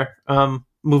third pair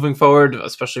moving forward,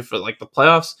 especially for like the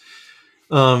playoffs.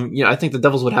 I think the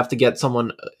Devils would have to get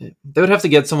someone. They would have to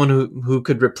get someone who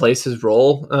could replace his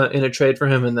role in a trade for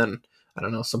him, and then I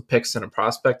don't know, some picks and a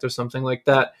prospect or something like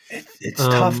that.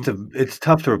 It's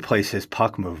tough to replace his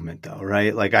puck movement, though,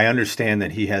 right? Like, I understand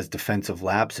that he has defensive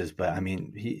lapses, but I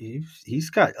mean, he's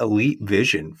got elite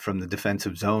vision from the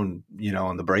defensive zone,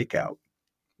 on the breakout.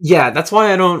 Yeah, that's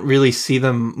why I don't really see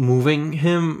them moving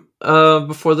him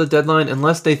before the deadline,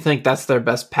 unless they think that's their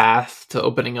best path to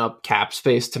opening up cap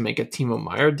space to make a Timo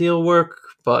Meier deal work.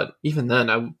 But even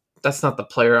then, that's not the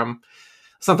player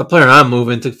I'm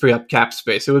moving to free up cap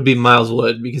space. It would be Miles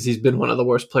Wood because he's been one of the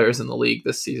worst players in the league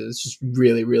this season. It's just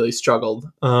really, really struggled.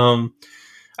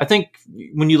 I think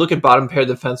when you look at bottom pair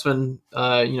defensemen,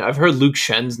 I've heard Luke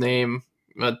Schen's name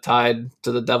tied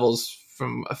to the Devils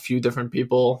from a few different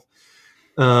people.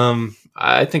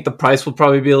 I think the price will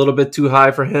probably be a little bit too high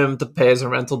for him to pay as a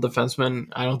rental defenseman.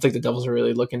 I don't think the Devils are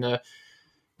really looking to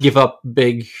give up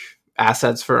big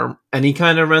assets for any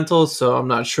kind of rental, so I'm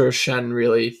not sure Schenn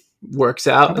really works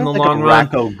out in the long run.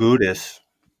 Racco Gudis.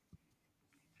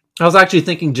 I was actually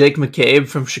thinking Jake McCabe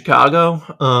from Chicago.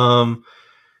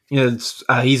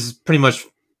 He's pretty much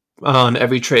on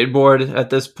every trade board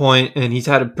at this point, and he's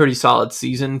had a pretty solid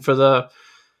season for the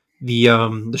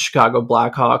Chicago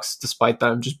Blackhawks, despite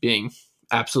them just being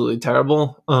absolutely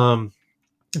terrible. I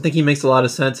think he makes a lot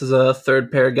of sense as a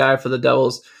third pair guy for the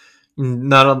Devils.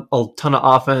 Not a ton of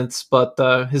offense, but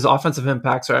his offensive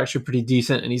impacts are actually pretty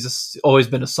decent, and he's always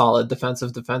been a solid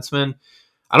defensive defenseman.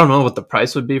 I don't know what the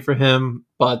price would be for him,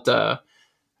 but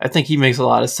I think he makes a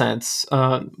lot of sense.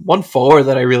 One forward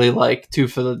that I really like, too,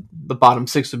 for the bottom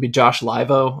six would be Josh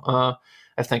Leivo.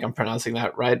 I think I'm pronouncing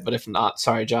that right, but if not,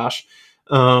 sorry, Josh.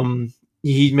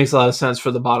 He makes a lot of sense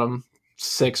for the bottom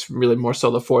six, really more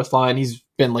so the fourth line. He's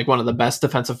been like one of the best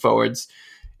defensive forwards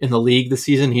in the league this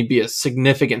season. He'd be a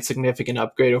significant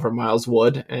upgrade over Miles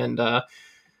Wood, and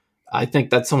I think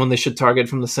that's someone they should target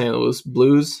from the St. Louis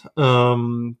Blues.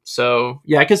 So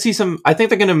yeah, I can see some. I think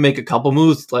they're going to make a couple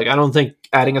moves. Like, I don't think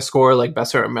adding a scorer like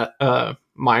Besser or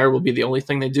Meier will be the only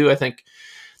thing they do. I think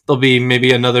there'll be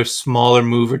maybe another smaller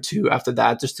move or two after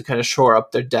that, just to kind of shore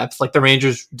up their depth, like the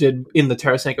Rangers did in the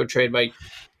Tarasenko trade by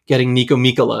getting Nico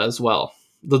Mikkola as well.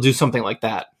 They'll do something like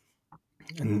that.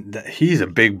 And he's a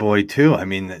big boy too. I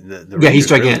mean, he's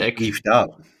gigantic, really beefed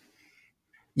up.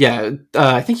 Yeah,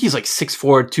 I think he's like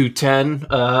 6'4",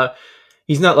 210.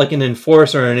 He's not like an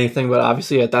enforcer or anything, but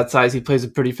obviously at that size, he plays a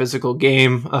pretty physical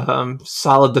game.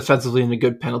 Solid defensively and a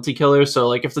good penalty killer. So,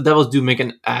 like, if the Devils do make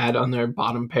an ad on their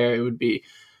bottom pair,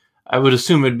 I would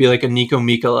assume it'd be like a Nico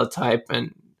Mikkola type.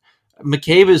 And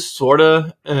McCabe is sort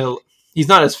of, he's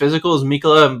not as physical as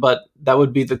Mikkola, but that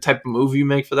would be the type of move you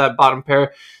make for that bottom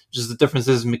pair. Just the difference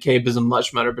is McCabe is a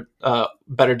much better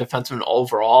defenseman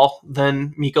overall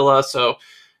than Mikkola. So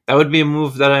that would be a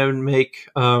move that I would make.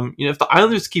 If the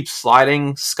Islanders keep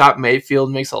sliding, Scott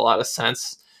Mayfield makes a lot of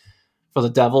sense for the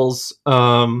Devils.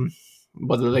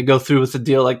 Whether they go through with a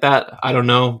deal like that, I don't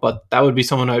know, but that would be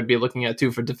someone I would be looking at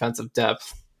too for defensive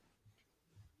depth.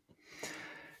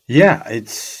 Yeah,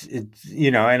 it's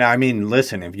and I mean,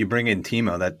 listen, if you bring in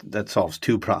Timo, that solves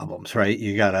two problems, right?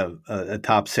 You got a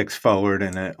top six forward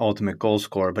and an ultimate goal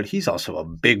scorer, but he's also a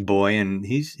big boy, and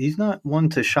he's not one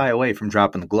to shy away from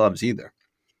dropping the gloves either.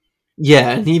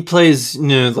 Yeah, and he plays,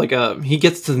 like he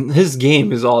gets to his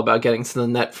game is all about getting to the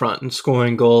net front and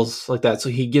scoring goals like that. So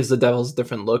he gives the Devils a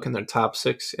different look in their top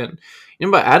six, and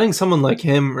by adding someone like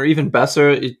him or even Besser,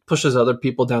 it pushes other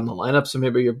people down the lineup. So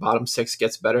maybe your bottom six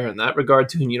gets better in that regard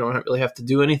too, and you don't really have to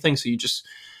do anything. So you just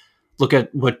look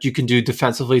at what you can do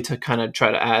defensively to kind of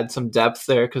try to add some depth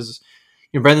there because.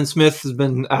 Brendan Smith has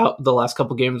been out the last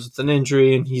couple games with an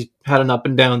injury, and he's had an up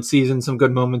and down season, some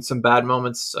good moments, some bad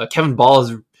moments. Kevin Ball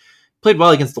has played well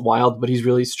against the Wild, but he's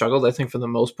really struggled, I think, for the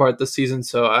most part this season.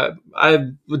 So I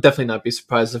would definitely not be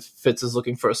surprised if Fitz is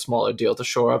looking for a smaller deal to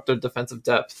shore up their defensive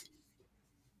depth.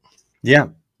 Yeah.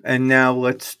 And now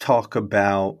let's talk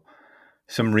about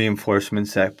some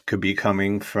reinforcements that could be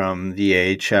coming from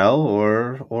the AHL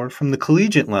or from the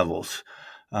collegiate levels.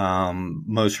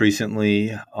 Most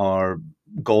recently, our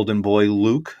golden boy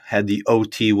Luke had the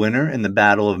OT winner in the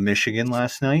Battle of Michigan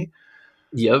last night.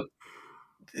 Yep.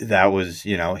 That was,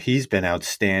 he's been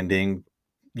outstanding,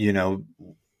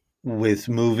 with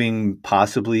moving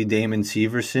possibly Damon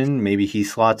Severson. Maybe he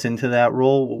slots into that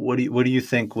role. What do you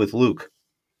think with Luke?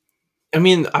 I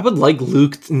mean, I would like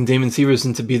Luke and Damon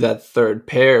Severson to be that third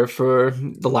pair for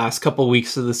the last couple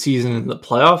weeks of the season in the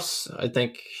playoffs. I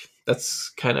think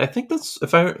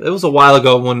it was a while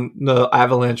ago when the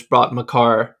Avalanche brought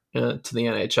Makar to the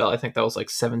NHL. I think that was like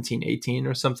 17-18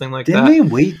 or something like Didn't that. Didn't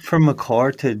they wait for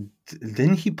Makar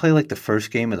didn't he play like the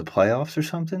first game of the playoffs or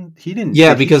something? He didn't.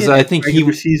 Yeah, because I think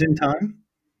regular season time.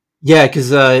 Yeah, because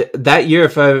that year,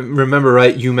 if I remember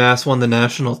right, UMass won the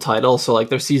national title. So, like,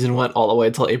 their season went all the way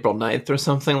until April 9th or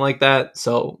something like that.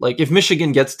 So, like, if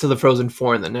Michigan gets to the Frozen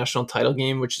Four in the national title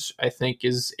game, which I think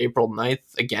is April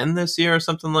 9th again this year or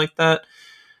something like that,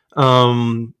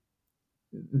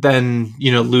 then,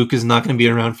 Luke is not going to be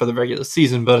around for the regular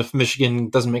season. But if Michigan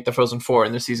doesn't make the Frozen Four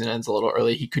and their season ends a little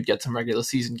early, he could get some regular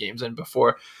season games in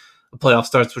before the playoff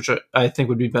starts, which I think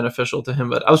would be beneficial to him.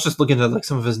 But I was just looking at like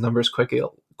some of his numbers quickly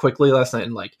last night,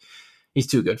 and like he's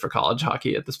too good for college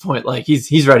hockey at this point. Like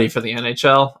he's ready for the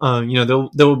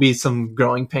NHL. There will be some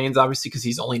growing pains, obviously, because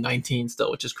he's only 19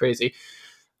 still, which is crazy.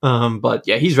 But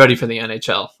yeah, he's ready for the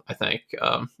NHL. I think,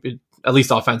 at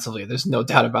least offensively, there's no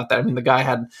doubt about that. I mean, the guy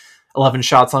had 11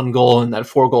 shots on goal in that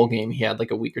 4-goal game he had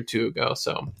like a week or two ago.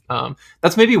 So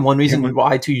that's maybe one reason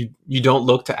why too you don't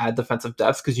look to add defensive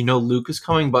depth, because Luke is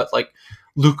coming, but like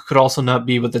Luke could also not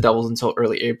be with the Devils until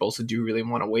early April. So do you really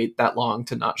want to wait that long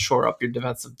to not shore up your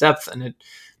defensive depth? And it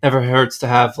never hurts to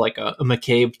have like a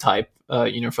McCabe type,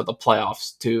 for the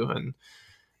playoffs too.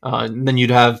 And then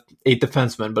you'd have 8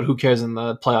 defensemen, but who cares in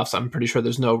the playoffs? I'm pretty sure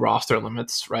there's no roster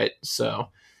limits, right? So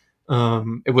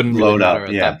it wouldn't really matter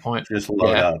at that point. Just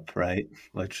load up, right?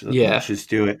 Let's just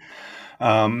do it.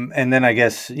 And then I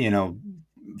guess,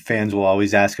 fans will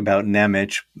always ask about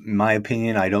Nemec. In my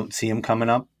opinion, I don't see him coming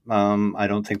up. I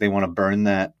don't think they want to burn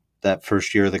that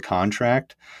first year of the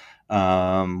contract.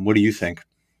 What do you think?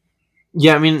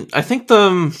 Yeah, I mean, I think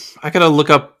I gotta look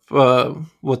up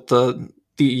what the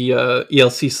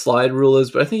ELC slide rule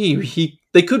is, but I think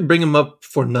they could bring him up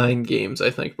for 9 games, I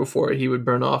think, before he would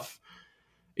burn off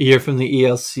a year from the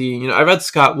ELC. I read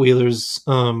Scott Wheeler's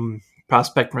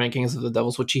prospect rankings of the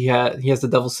Devils, which he has the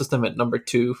Devils system at number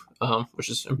 2, which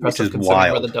is impressive. Which is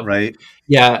wild, right?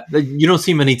 Yeah, you don't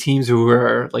see many teams who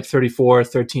are like 34,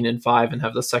 13-5 and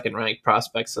have the second ranked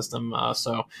prospect system.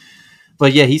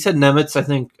 But yeah, he said Nemec, I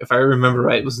think, if I remember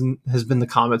right, has been the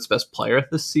Comets' best player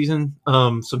this season.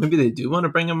 So maybe they do want to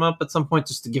bring him up at some point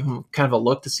just to give him kind of a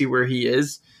look to see where he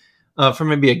is for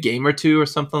maybe a game or two or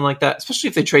something like that, especially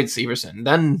if they trade Severson.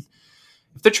 Then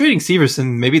if they're trading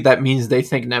Severson, maybe that means they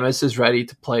think Nemec is ready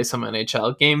to play some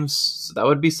NHL games. So that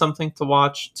would be something to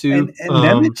watch too.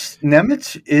 And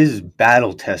Nemec is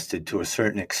battle tested to a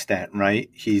certain extent, right?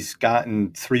 He's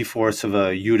gotten 3/4 of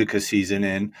a Utica season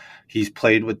in. He's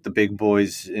played with the big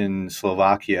boys in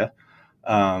Slovakia.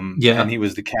 And he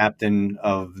was the captain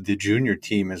of the junior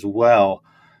team as well.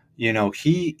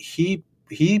 He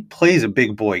plays a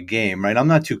big boy game, right? I'm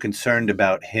not too concerned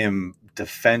about him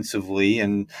defensively,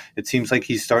 and it seems like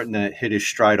he's starting to hit his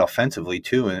stride offensively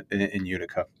too in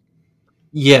Utica.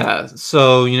 Yeah,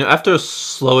 so after a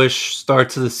slowish start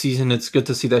to the season, it's good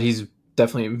to see that he's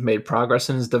definitely made progress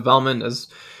in his development. As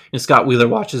Scott Wheeler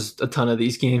watches a ton of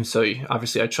these games, so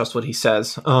obviously I trust what he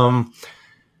says.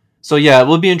 So yeah, it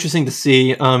will be interesting to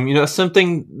see.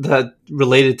 Something that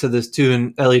related to this too,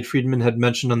 and Elliot Friedman had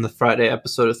mentioned on the Friday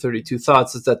episode of 32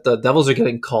 Thoughts, is that the Devils are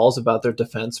getting calls about their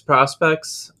defense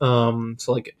prospects. So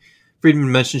like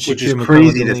Friedman mentioned, which is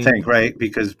crazy to think, right?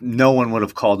 Because no one would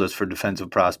have called us for defensive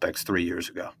prospects 3 years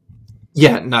ago.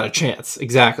 Yeah, not a chance.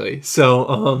 Exactly.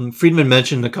 So Friedman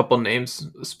mentioned a couple names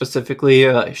specifically.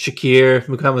 Shakir,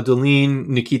 Muhammadulin,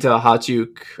 Nikita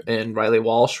Hatyuk, and Riley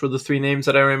Walsh were the three names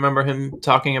that I remember him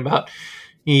talking about.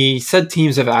 He said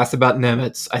teams have asked about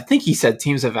Nemitz. I think he said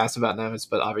teams have asked about Nemitz,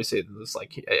 but obviously it was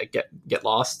like a get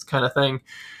lost kind of thing.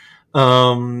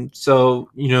 So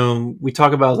we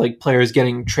talk about like players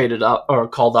getting traded up or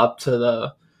called up to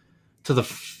the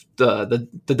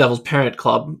Devils parent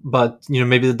club, but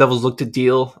maybe the Devils look to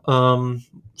deal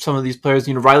some of these players.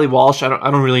 Riley Walsh, I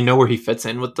don't really know where he fits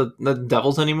in with the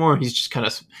Devils anymore. He's just kind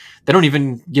of, they don't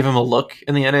even give him a look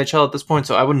in the NHL at this point,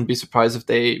 so I wouldn't be surprised if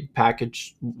they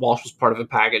package Walsh was part of a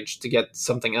package to get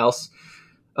something else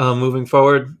moving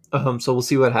forward. So we'll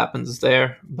see what happens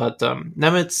there. But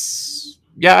Nemitz,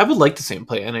 yeah, I would like to see him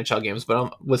play NHL games, but I'm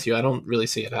with you. I don't really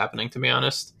see it happening, to be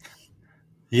honest.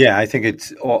 Yeah, I think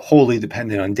it's wholly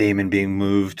dependent on Damon being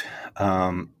moved.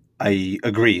 I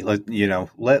agree.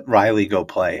 Let Riley go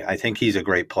play. I think he's a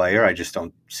great player. I just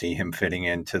don't see him fitting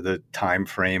into the time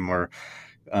frame or,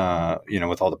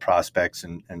 with all the prospects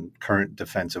and current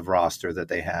defensive roster that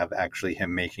they have, actually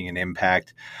him making an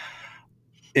impact.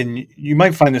 And you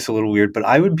might find this a little weird, but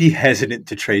I would be hesitant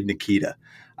to trade Nikita.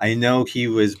 I know he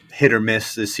was hit or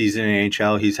miss this season in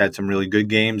NHL. He's had some really good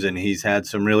games and he's had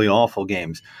some really awful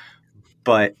games.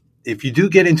 But if you do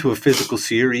get into a physical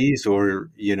series or,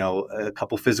 a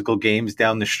couple physical games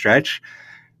down the stretch,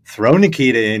 throw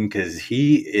Nikita in because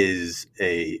he is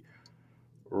a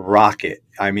rocket.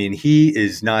 I mean, he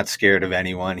is not scared of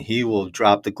anyone. He will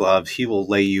drop the gloves. He will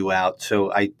lay you out.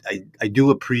 So I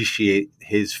do appreciate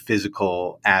his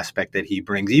physical aspect that he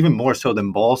brings, even more so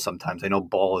than Ball sometimes. I know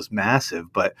Ball is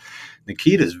massive, but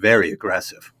Nikita is very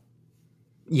aggressive.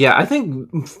 Yeah, I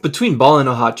think between Ball and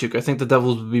Ohatyuk, I think the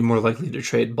Devils would be more likely to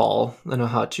trade Ball than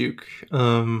Ohatyuk.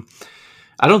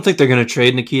 I don't think they're going to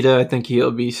trade Nikita. I think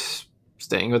he'll be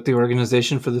staying with the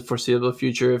organization for the foreseeable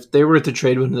future. If they were to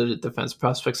trade one of the defense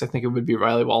prospects, I think it would be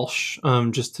Riley Walsh,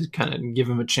 just to kind of give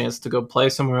him a chance to go play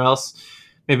somewhere else,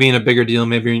 maybe in a bigger deal,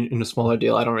 maybe in a smaller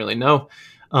deal. I don't really know.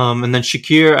 And then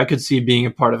Shakir, I could see being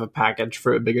a part of a package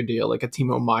for a bigger deal, like a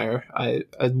Timo Meier.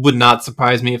 It would not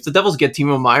surprise me. If the Devils get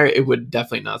Timo Meier, it would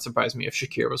definitely not surprise me if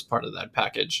Shakir was part of that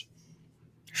package.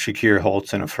 Shakir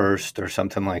Holtz in a first or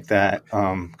something like that.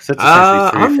 Because that's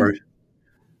essentially three first.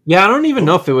 Yeah, I don't even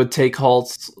know if it would take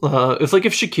Holtz. If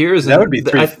Shakir is that would be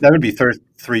three. That would be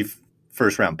three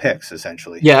first round picks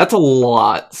essentially. Yeah, that's a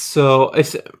lot. So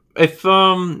if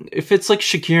it's like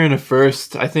Shakir in a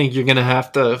first, I think you're gonna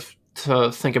have to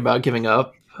think about giving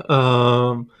up.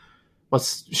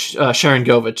 What's Sharon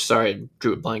Govich? Sorry, I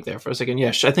drew a blank there for a second.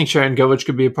 Yeah, I think Sharon Govich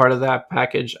could be a part of that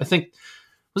package. I think,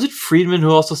 was it Friedman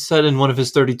who also said in one of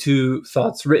his 32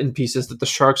 Thoughts written pieces that the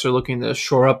Sharks are looking to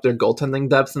shore up their goaltending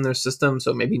depth in their system?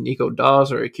 So maybe Nico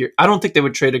Dawes or Akira. I don't think they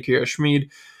would trade Akira Schmid,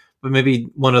 but maybe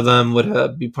one of them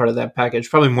would be part of that package.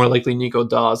 Probably more likely Nico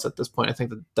Dawes at this point. I think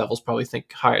the Devils probably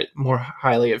think more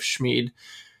highly of Schmid.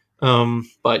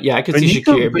 But yeah, I could see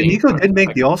Shakir being. Nico did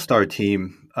make the All-Star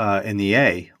team in the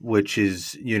A, which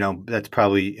is, that's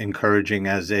probably encouraging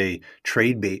as a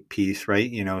trade bait piece, right?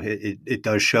 It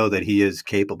does show that he is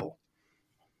capable.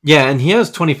 Yeah, and he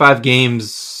has 25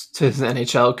 games to his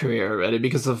NHL career already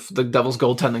because of the Devils'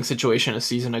 goaltending situation a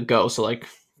season ago. So,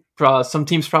 some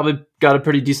teams probably got a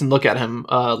pretty decent look at him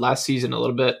last season a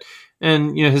little bit.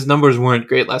 And, his numbers weren't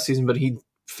great last season, but he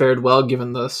fared well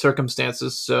given the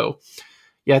circumstances. So,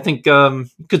 yeah, I think you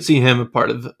could see him a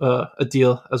part of a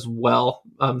deal as well,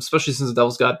 especially since the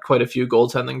Devils got quite a few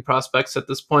goaltending prospects at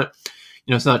this point.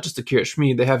 It's not just Akira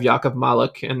Schmid. They have Jakub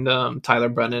Malak and Tyler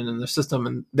Brennan in their system,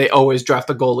 and they always draft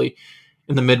a goalie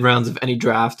in the mid-rounds of any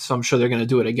draft, so I'm sure they're going to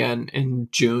do it again in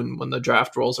June when the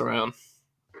draft rolls around.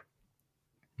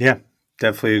 Yeah,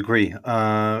 definitely agree.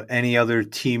 Any other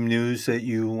team news that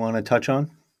you want to touch on?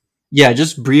 Yeah,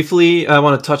 just briefly, I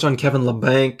want to touch on Kevin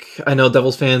Labanc. I know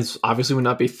Devils fans obviously would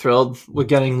not be thrilled with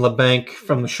getting Labanc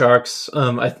from the Sharks.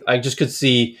 I just could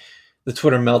see the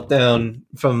Twitter meltdown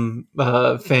from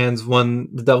fans when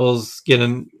the Devils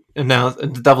announced, the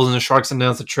Devils and the Sharks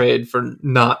announced a trade for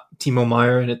not Timo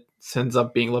Meier, and it ends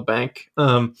up being Labanc.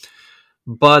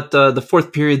 But the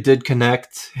fourth period did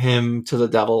connect him to the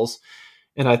Devils,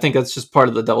 and I think that's just part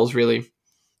of the Devils really,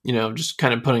 just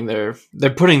kind of putting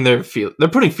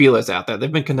feelers out there.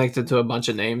 They've been connected to a bunch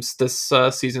of names this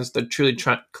season, so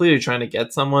they're clearly trying to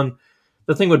get someone.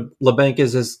 The thing with Labanc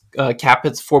is his cap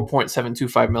hit's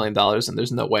 $4.725 million, and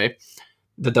there's no way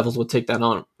the Devils would take that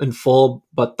on in full.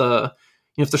 But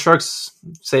if the Sharks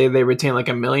say they retain like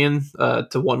 $1 million to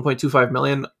 $1.25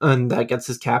 million, and that gets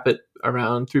his cap at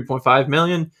around $3.5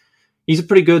 million, he's a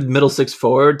pretty good middle six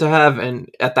forward to have.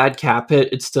 And at that cap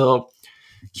hit, it's still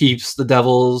keeps the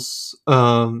Devils.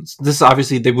 This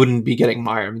obviously they wouldn't be getting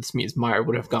Meyer. This means Meyer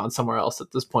would have gone somewhere else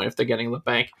at this point if they're getting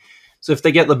Labanc. So if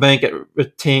they get Labanc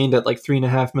retained at like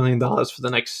 $3.5 million for the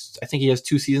next, I think he has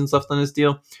 2 seasons left on his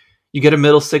deal. You get a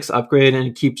middle 6 upgrade and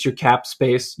it keeps your cap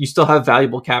space. You still have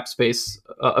valuable cap space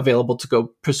available to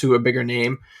go pursue a bigger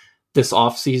name this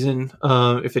offseason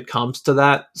if it comes to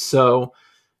that. So,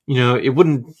 it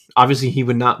wouldn't, obviously he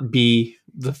would not be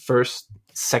the first,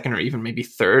 second, or even maybe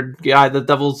third guy the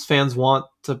Devils fans want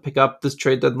to pick up this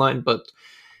trade deadline, but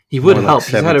he would help.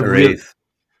 He's had a real,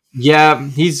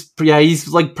 he's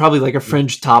like probably like a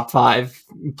fringe top 5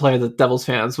 player that Devils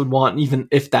fans would want, even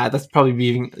if that's probably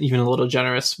being even a little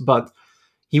generous, but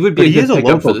he would be. But he is a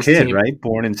local kid, team. Right?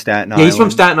 Born in Staten Island. Yeah, he's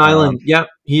from Staten Island. Yeah,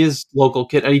 he is local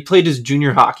kid. And he played his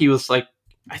junior hockey with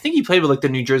I think he played with like the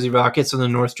New Jersey Rockets and the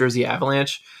North Jersey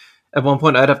Avalanche. At one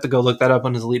point, I'd have to go look that up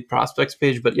on his elite prospects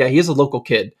page. But yeah, he is a local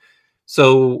kid.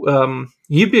 So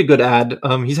he'd be a good ad.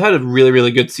 He's had a really,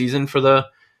 really good season for the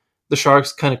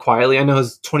Sharks kind of quietly. I know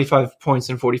his 25 points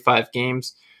in 45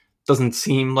 games doesn't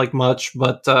seem like much,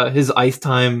 but his ice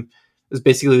time is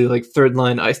basically like third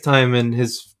line ice time, and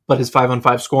his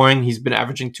 5-on-5 scoring, he's been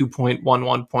averaging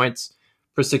 2.11 points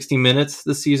per 60 minutes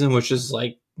this season, which is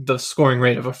like the scoring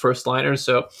rate of a first liner.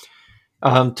 So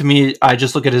to me, I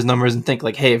just look at his numbers and think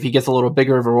like, hey, if he gets a little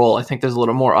bigger of a role, I think there's a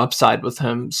little more upside with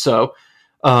him. So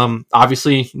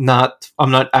obviously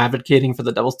I'm not advocating for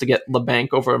the Devils to get Labanc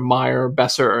over Meyer,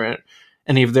 Besser, or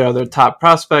any of their other top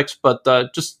prospects, but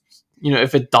just,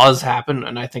 if it does happen,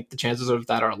 and I think the chances of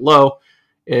that are low,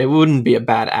 it wouldn't be a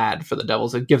bad ad for the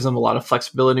Devils. It gives them a lot of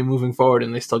flexibility moving forward,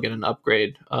 and they still get an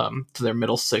upgrade to their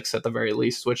middle 6 at the very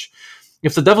least, which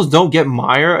if the Devils don't get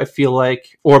Meyer, I feel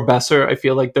like, or Besser, I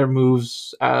feel like their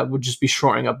moves would just be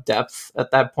shoring up depth at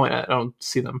that point. I don't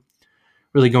see them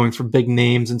really going for big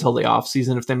names until the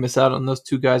offseason if they miss out on those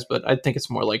 2 guys, but I think it's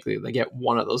more likely they get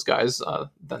one of those guys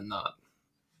than not.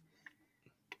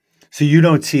 So you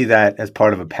don't see that as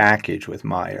part of a package with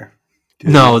Meyer?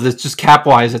 No, that's just cap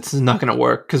wise, it's not going to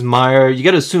work because Meyer, you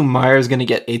got to assume Meyer is going to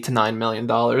get $8 to $9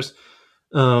 million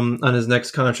on his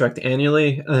next contract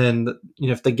annually, and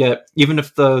if they get, even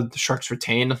if the Sharks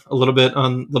retain a little bit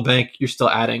on Labanc, you're still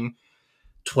adding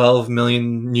 $12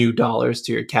 million new dollars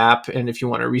to your cap, and if you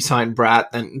want to re-sign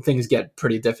Bratt, then things get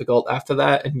pretty difficult after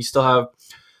that, and you still have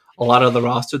a lot of the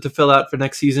roster to fill out for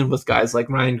next season with guys like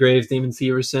Ryan Graves, Damon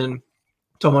Severson,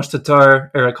 Tomas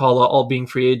Tatar, Erik Haula, all being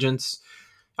free agents.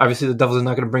 Obviously, the Devils are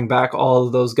not going to bring back all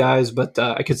of those guys, but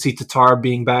I could see Tatar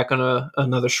being back on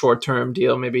another short-term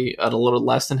deal, maybe at a little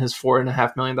less than his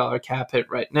 $4.5 million cap hit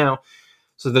right now.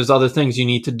 So there's other things you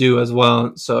need to do as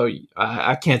well. So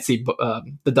I can't see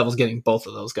the Devils getting both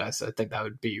of those guys. I think that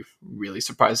would be really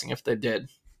surprising if they did.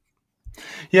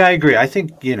 Yeah, I agree. I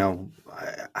think,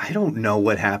 I don't know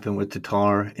what happened with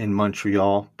Tatar in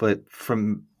Montreal, but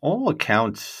from all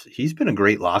accounts, he's been a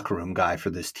great locker room guy for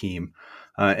this team.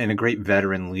 And a great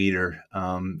veteran leader.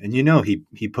 And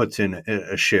he puts in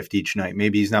a shift each night.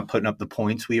 Maybe he's not putting up the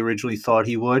points we originally thought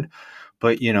he would,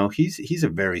 but he's a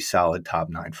very solid top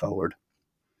 9 forward.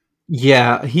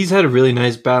 Yeah, he's had a really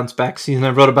nice bounce back season.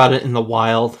 I wrote about it in the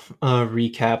Wild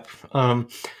recap.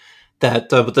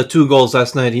 That with the 2 goals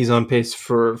last night, he's on pace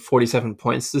for 47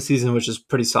 points this season, which is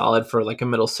pretty solid for like a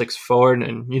middle 6 forward.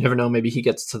 And you never know, maybe he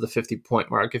gets to the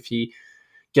 50-point mark if he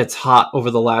gets hot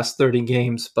over the last 30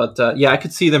 games. But I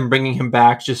could see them bringing him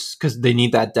back just because they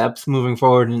need that depth moving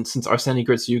forward. And since Arseny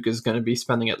Gritsyuk is going to be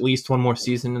spending at least one more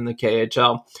season in the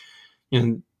KHL,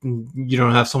 you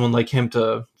don't have someone like him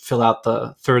to fill out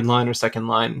the third line or second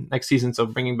line next season. So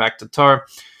bringing back Tatar.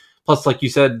 Plus, like you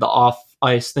said, the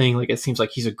off-ice thing, like it seems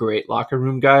like he's a great locker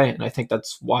room guy. And I think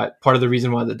that's why part of the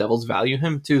reason why the Devils value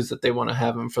him, too, is that they want to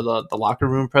have him for the locker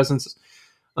room presence.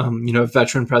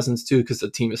 Veteran presence too, because the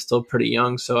team is still pretty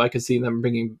young. So I could see them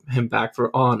bringing him back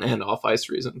for on and off ice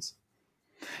reasons.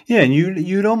 Yeah, and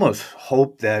you'd almost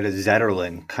hope that a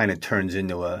Zetterlund kind of turns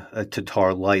into a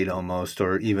Tatar light almost,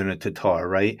 or even a Tatar,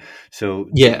 right? So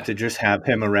to just have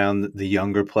him around the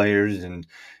younger players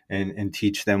and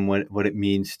teach them what it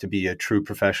means to be a true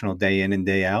professional day in and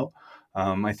day out,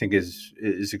 I think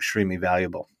is extremely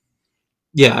valuable.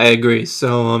 Yeah, I agree.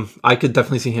 So I could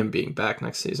definitely see him being back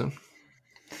next season.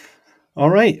 All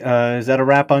right. Is that a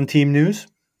wrap on team news?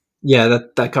 Yeah,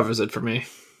 that covers it for me.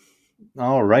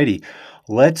 All righty.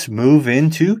 Let's move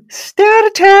into Stat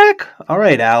Attack. All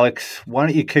right, Alex, why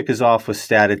don't you kick us off with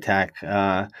Stat Attack?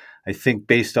 I think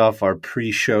based off our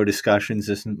pre-show discussions,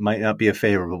 this might not be a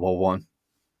favorable one.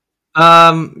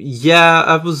 Yeah,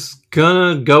 I was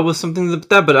gonna go with something like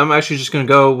that, but I'm actually just gonna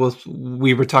go with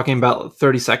we were talking about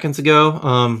 30 seconds ago.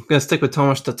 I'm gonna stick with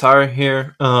Tomas Tatar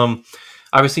here.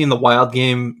 Obviously, in the Wild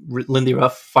game, Lindy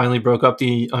Ruff finally broke up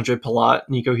the Andre Palat,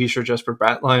 Nico Hischier, Jesper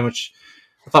Bratt line, which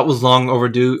I thought was long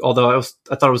overdue. Although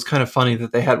I thought it was kind of funny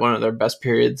that they had one of their best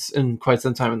periods in quite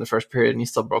some time in the first period, and he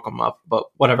still broke them up. But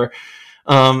whatever.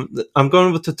 I'm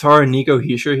going with Tatar and Nico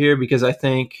Hischier here because I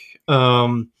think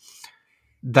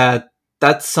that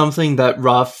that's something that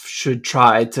Ruff should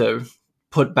try to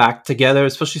put back together,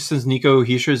 especially since Nico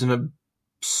Hischier is in a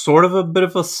sort of a bit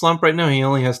of a slump right now. He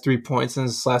only has 3 points in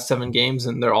his last 7 games,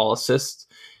 and they're all assists.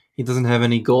 He doesn't have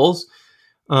any goals.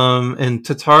 And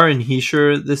Tatar and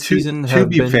Hischier this season have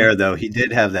been... To be fair, though, he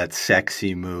did have that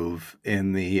sexy move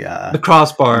in the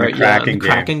crossbar, in the Kraken game.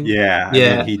 Kraken. Yeah.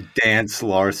 And he danced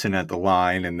Larson at the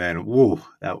line, and then,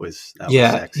 that was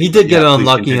sexy. He did get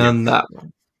unlucky on that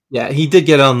one. Yeah, he did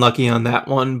get unlucky on that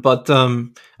one, but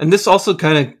and this also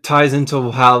kind of ties into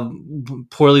how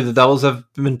poorly the Devils have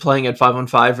been playing at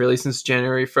 5-on-5 really since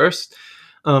January 1st.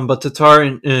 But Tatar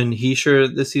and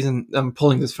Hischier this season, I'm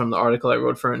pulling this from the article I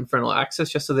wrote for Infernal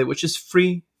Access yesterday, which is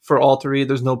free for all to read.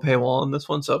 There's no paywall on this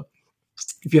one, so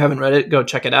if you haven't read it, go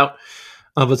check it out.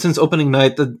 But since opening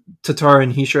night, the Tatar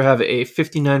and Hischier have a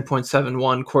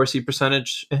 59.71 Corsi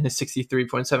percentage and a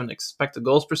 63.7 expected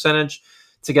goals percentage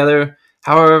together.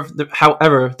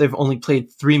 However, they've only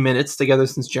played 3 minutes together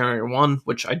since January 1,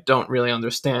 which I don't really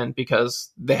understand because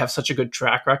they have such a good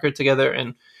track record together,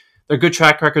 and their good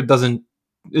track record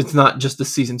it's not just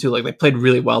this season too. Like, they played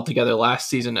really well together last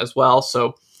season as well.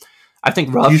 So I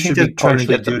think Ruff should be trying to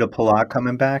get due to Palat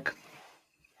coming back.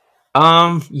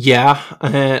 Yeah,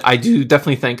 I do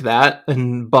definitely think that,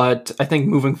 but I think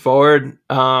moving forward,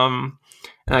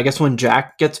 and I guess when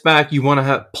Jack gets back, you want to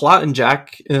have Palat and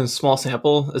Jack in a small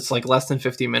sample. It's like less than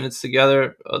 50 minutes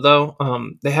together, though.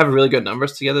 They have really good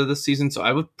numbers together this season, so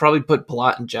I would probably put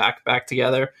Palat and Jack back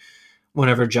together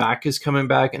whenever Jack is coming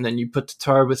back, and then you put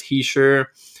Tatar with Hischier.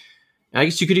 I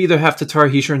guess you could either have Tatar,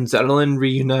 Hischier, and Zetterlund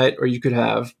reunite, or you could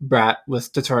have Bratt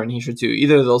with Tatar and Hischier too.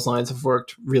 Either of those lines have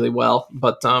worked really well,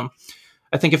 but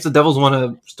I think if the Devils want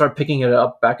to start picking it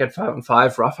up back at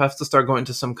 5-on-5, Ruff has to start going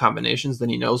to some combinations that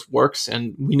he knows works.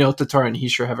 And we know Tatar and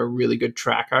Hischier have a really good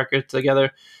track record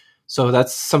together. So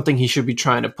that's something he should be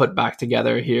trying to put back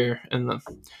together here. And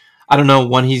I don't know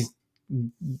when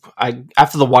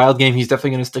after the Wild game, he's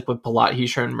definitely going to stick with Palat,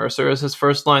 Hischier, and Mercer as his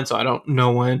first line. So I don't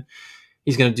know when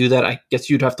he's going to do that. I guess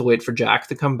you'd have to wait for Jack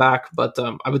to come back. But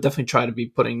I would definitely try to be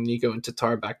putting Nico and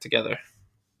Tatar back together.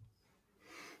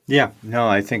 Yeah, no,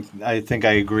 I think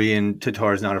I agree, and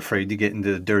Tatar's not afraid to get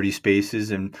into the dirty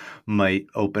spaces and might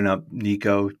open up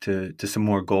Nico to some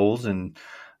more goals. And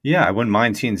yeah, I wouldn't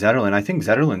mind seeing Zetterlund. I think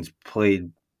Zetterlund's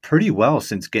played pretty well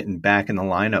since getting back in the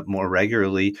lineup more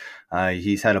regularly.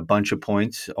 He's had a bunch of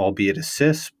points, albeit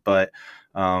assists, but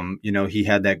he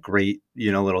had that great,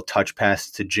 little touch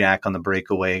pass to Jack on the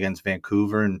breakaway against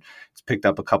Vancouver, and he's picked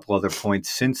up a couple other points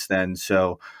since then.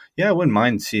 So yeah, I wouldn't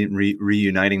mind seeing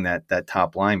reuniting that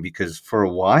top line, because for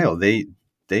a while they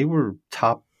were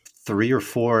top 3 or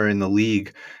 4 in the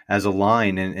league as a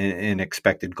line in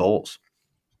expected goals.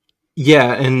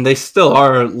 Yeah, and they still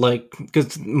are,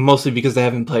 mostly because they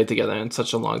haven't played together in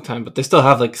such a long time, but they still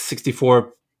have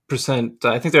 64%.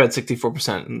 I think they're at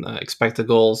 64% in expected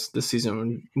goals this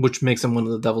season, which makes them one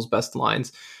of the Devils' best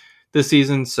lines this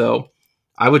season. So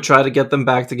I would try to get them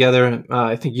back together.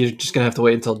 I think you're just going to have to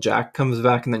wait until Jack comes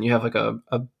back, and then you have a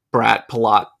Bratt,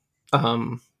 Palat,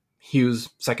 Hughes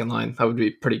second line. That would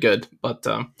be pretty good. But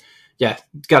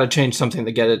got to change something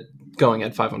to get it going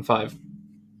at 5-on-5.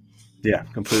 Yeah,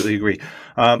 completely agree.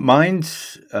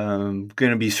 Mine's going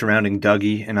to be surrounding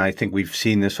Dougie, and I think we've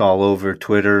seen this all over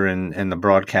Twitter and the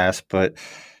broadcast, but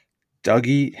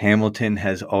Dougie Hamilton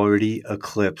has already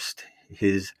eclipsed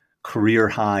his career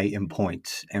high in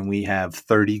points, and we have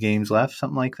 30 games left,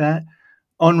 something like that.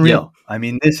 Unreal. Yep. I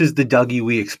mean, this is the Dougie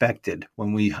we expected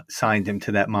when we signed him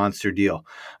to that monster deal.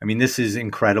 I mean, this is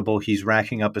incredible. He's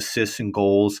racking up assists and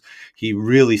goals. He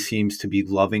really seems to be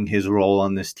loving his role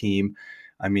on this team.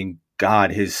 I mean,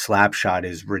 God, his slap shot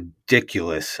is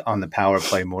ridiculous on the power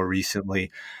play more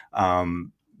recently.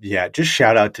 Just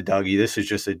shout out to Dougie. This is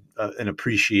just an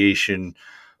appreciation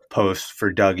post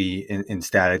for Dougie in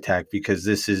Stat Attack, because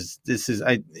this is this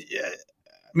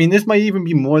might even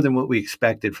be more than what we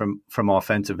expected from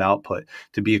offensive output,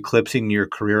 to be eclipsing your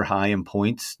career high in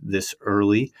points this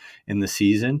early in the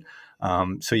season.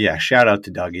 Shout out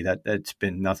to Dougie. That's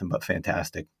been nothing but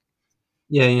fantastic.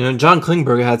 Yeah, John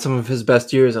Klingberg had some of his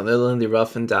best years under Lindy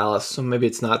Ruff in Dallas, so maybe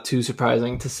it's not too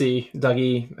surprising to see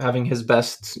Dougie having his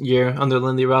best year under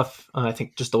Lindy Ruff. I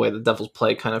think just the way the Devils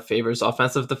play kind of favors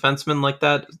offensive defensemen like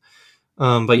that.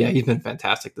 But yeah, he's been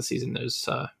fantastic this season. There's,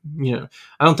 I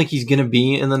don't think he's going to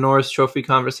be in the Norris Trophy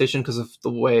conversation because of the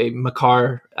way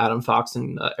Makar, Adam Fox,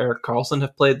 and Erik Karlsson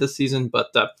have played this season. But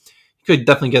he could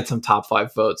definitely get some top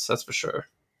 5 votes. That's for sure.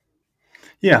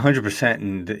 Yeah, 100%.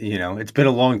 And, it's been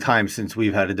a long time since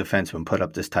we've had a defenseman put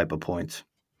up this type of points.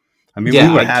 I mean,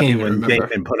 we were happy when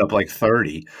Jakeman put up like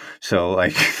 30. So,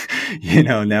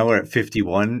 now we're at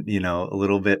 51, a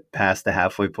little bit past the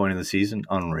halfway point of the season.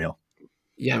 Unreal.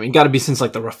 Yeah, I mean, got to be since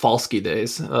like the Rafalski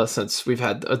days, since we've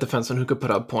had a defenseman who could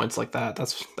put up points like that.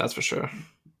 That's for sure.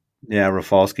 Yeah,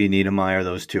 Rafalski, Niedermeyer,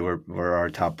 those two were our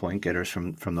top point getters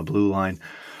from the blue line.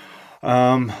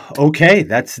 Okay,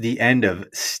 that's the end of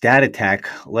Stat Attack.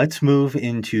 Let's move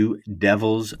into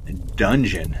Devil's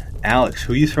Dungeon. Alex,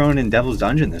 who are you throwing in Devil's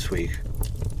Dungeon this week?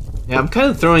 Yeah, I'm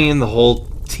kind of throwing in the whole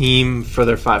team for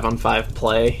their 5-on-5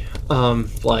 play.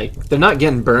 They're not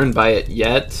getting burned by it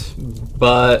yet,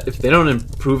 but if they don't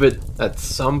improve it at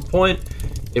some point,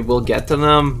 it will get to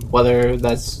them, whether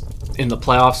that's in the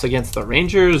playoffs against the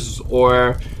Rangers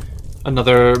or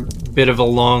another bit of a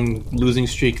long losing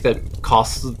streak that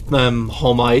costs them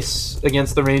home ice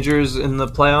against the Rangers in the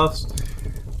playoffs.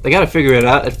 They got to figure it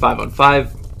out at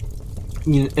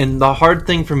 5-on-5. And the hard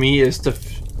thing for me is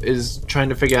trying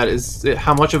to figure out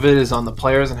how much of it is on the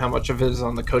players and how much of it is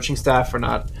on the coaching staff for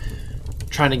not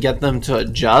trying to get them to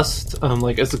adjust.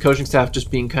 Is the coaching staff just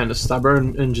being kind of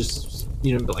stubborn and just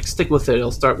stick with it,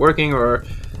 it'll start working, or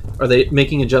are they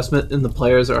making adjustment and the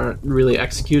players aren't really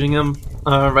executing them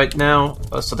right now?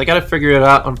 So they got to figure it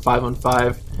out on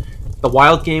 5-on-5. The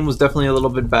Wild game was definitely a little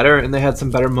bit better, and they had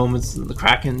some better moments in the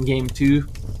Kraken game too.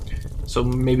 So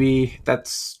maybe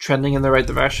that's trending in the right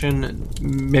direction, and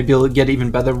maybe it'll get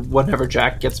even better whenever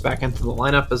Jack gets back into the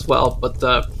lineup as well. But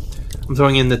I'm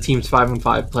throwing in the team's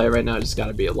 5-on-5 play right now. It's got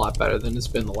to be a lot better than it's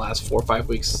been the last 4 or 5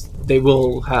 weeks. They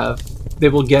will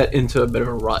get into a bit of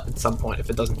a rut at some point if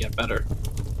it doesn't get better.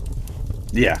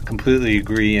 Yeah, completely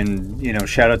agree. And,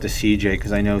 shout out to CJ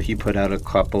because I know he put out a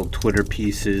couple Twitter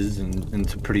pieces and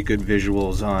some pretty good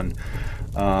visuals on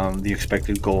the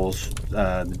expected goals.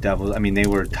 The Devils, I mean, they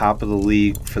were top of the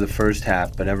league for the first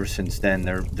half, but ever since then,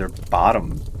 they're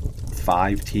bottom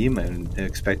 5 team in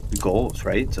expected goals,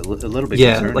 right? It's a little bit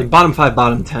concerning. Like bottom 5,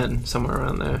 bottom 10, somewhere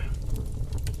around there.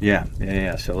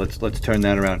 Yeah. So let's turn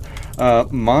that around.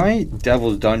 My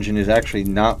Devil's Dungeon is actually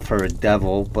not for a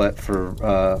devil, but for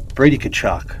Brady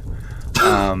Tkachuk.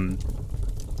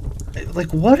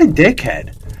 What a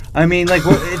dickhead! I mean,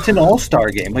 it's an all-star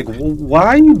game. Why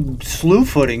are you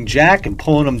slew-footing Jack and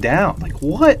pulling him down?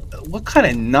 What kind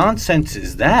of nonsense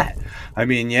is that? I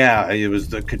mean, yeah, it was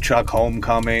the Tkachuk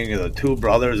homecoming, the 2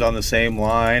 brothers on the same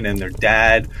line, and their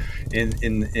dad in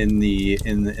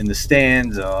the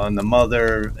stands, and the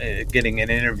mother getting an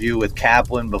interview with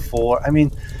Kaplan before. I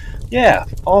mean, yeah,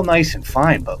 all nice and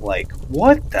fine, but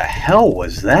what the hell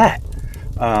was that?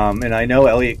 And I know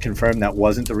Elliot confirmed that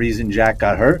wasn't the reason Jack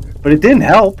got hurt, but it didn't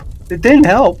help.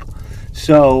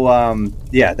 So,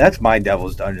 that's my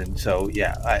Devil's Dungeon. So,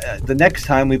 the next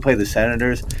time we play the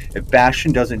Senators, if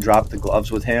Bastian doesn't drop the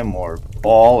gloves with him or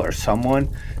Ball or someone,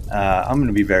 I'm going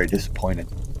to be very disappointed.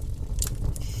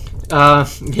 I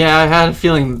had a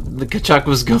feeling the Tkachuk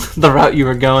was the route you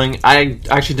were going. I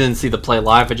actually didn't see the play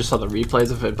live. I just saw the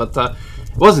replays of it, but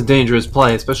it was a dangerous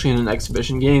play, especially in an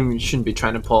exhibition game. You shouldn't be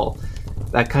trying to pull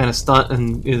that kind of stunt,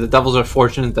 and the Devils are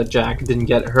fortunate that Jack didn't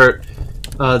get hurt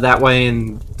that way,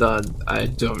 and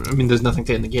there's nothing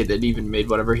to indicate that he even made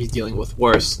whatever he's dealing with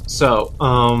worse. So,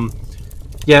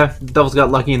 the Devils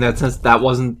got lucky in that sense. That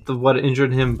wasn't what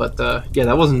injured him, but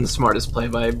that wasn't the smartest play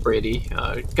by Brady.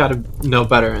 Got to know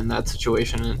better in that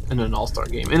situation in an all-star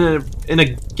game. In a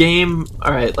game,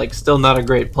 all right, still not a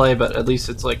great play, but at least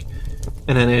it's an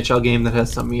NHL game that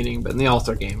has some meaning. But in the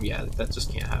all-star game, that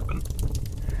just can't happen.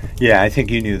 Yeah, I think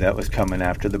you knew that was coming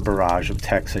after the barrage of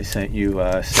texts I sent you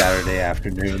Saturday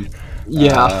afternoon.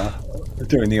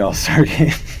 During the All-Star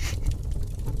game.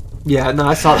 Yeah, no,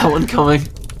 I saw that one coming.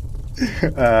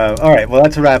 All right, well,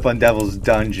 that's a wrap on Devil's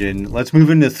Dungeon. Let's move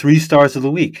into 3 stars of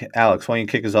the week. Alex, why don't you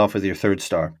kick us off with your 3rd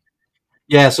star?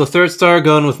 Yeah, so 3rd star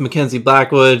going with Mackenzie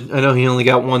Blackwood. I know he only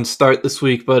got 1 start this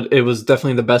week, but it was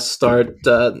definitely the best start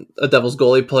a Devils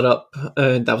goalie put up.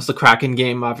 That was the Kraken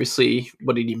game, obviously.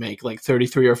 What did he make?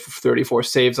 33 or 34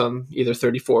 saves on either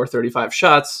 34 or 35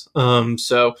 shots.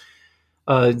 So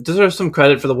deserves some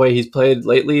credit for the way he's played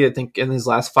lately. I think in his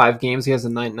last 5 games, he has a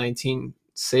 919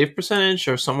 save percentage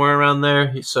or somewhere around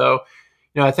there. So,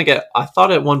 I think I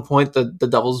thought at one point that the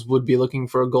Devils would be looking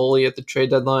for a goalie at the trade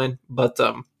deadline, but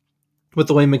with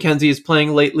the way Mackenzie is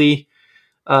playing lately,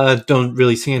 don't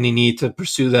really see any need to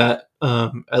pursue that,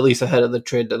 at least ahead of the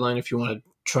trade deadline if you want to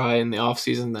try in the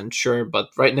offseason, then sure. But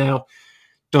right now,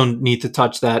 don't need to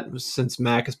touch that since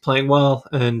Mac is playing well.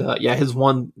 And his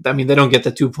one, I mean, they don't get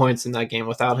the 2 points in that game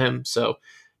without him. So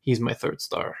he's my third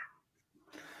star.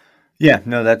 Yeah,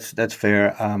 no, that's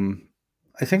fair.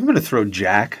 I think I'm going to throw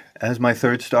Jack as my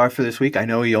third star for this week. I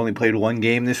know he only played one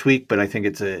game this week, but I think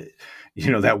it's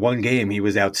that one game he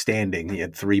was outstanding. He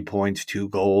had 3 points, 2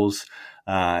 goals,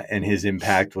 and his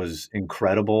impact was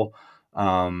incredible.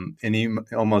 And he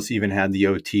almost even had the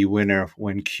OT winner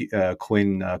when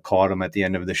Quinn caught him at the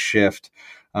end of the shift.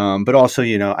 But also,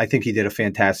 I think he did a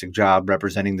fantastic job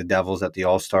representing the Devils at the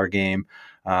All-Star game.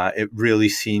 It really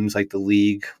seems like the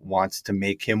league wants to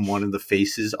make him one of the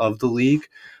faces of the league.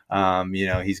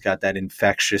 He's got that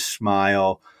infectious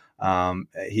smile.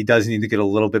 He does need to get a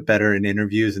little bit better in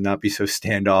interviews and not be so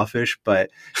standoffish. But,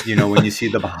 when you see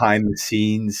the behind the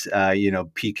scenes,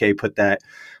 PK put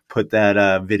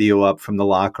that video up from the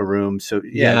locker room. So,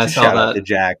 just shout out to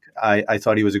Jack. I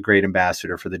thought he was a great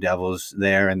ambassador for the Devils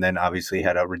there. And then obviously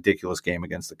had a ridiculous game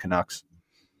against the Canucks.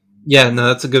 Yeah, no,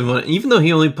 that's a good one. Even though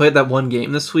he only played that one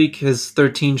game this week, his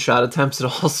 13 shot attempts at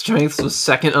all strengths was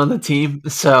second on the team.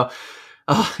 So,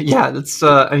 that's.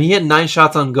 He had 9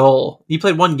 shots on goal. He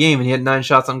played one game and he had 9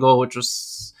 shots on goal, which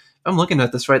was, if I'm looking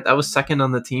at this right, that was second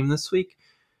on the team this week.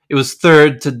 It was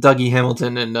third to Dougie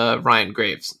Hamilton and Ryan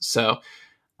Graves. So,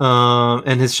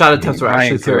 and his shot attempts were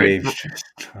actually third.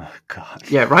 Oh God.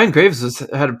 Yeah, Ryan Graves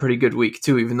had a pretty good week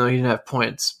too, even though he didn't have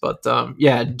points. But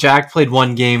Jack played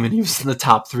one game and he was in the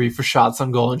top 3 for shots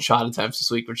on goal and shot attempts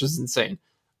this week, which is insane.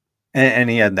 And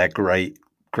he had that great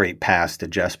pass to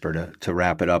Jesper to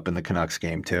wrap it up in the Canucks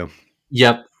game too.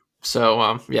 Yep.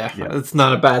 So it's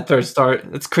not a bad third start.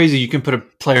 It's crazy you can put a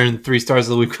player in 3 stars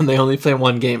of the week when they only play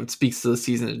one game. It speaks to the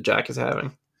season that Jack is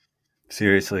having.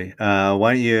 Seriously.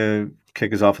 Why don't you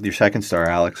kick us off with your second star,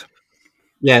 Alex?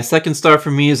 Yeah, second star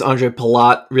for me is Andre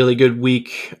Palat. Really good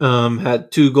week.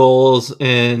 Had 2 goals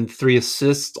and 3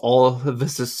 assists. All of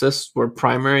his assists were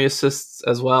primary assists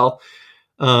as well.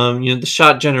 The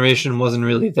shot generation wasn't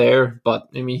really there, but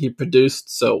I mean, he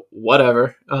produced, so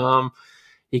whatever.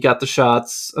 He got the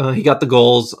shots. He got the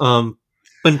goals.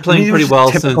 Been playing pretty well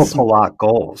typical since Palat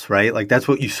goals, right? Like that's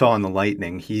what you saw in the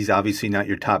Lightning. He's obviously not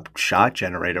your top shot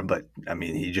generator, but I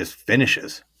mean, he just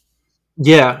finishes.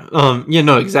 Yeah.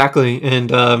 No, exactly.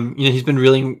 And he's been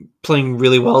really playing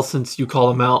really well since you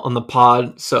called him out on the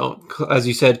pod. So as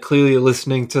you said, clearly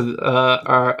listening to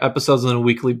our episodes on a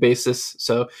weekly basis.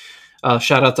 So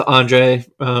shout out to Andre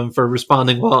for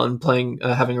responding well and playing,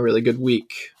 having a really good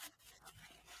week.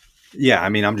 Yeah, I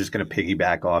mean, I'm just going to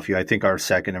piggyback off you. I think our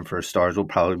second and first stars will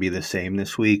probably be the same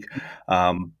this week.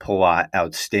 Palat,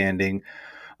 outstanding.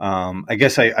 I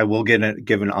guess I will give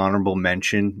an honorable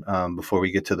mention before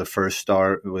we get to the first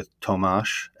star with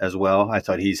Tomas as well. I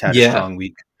thought he's had a strong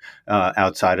week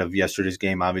outside of yesterday's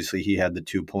game. Obviously, he had the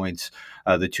 2 points,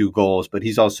 the 2 goals, but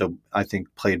he's also, I think,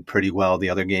 played pretty well. The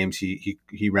other games,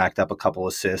 he racked up a couple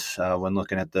assists when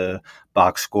looking at the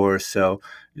box scores. So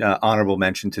honorable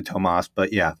mention to Tomas.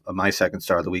 But yeah, my second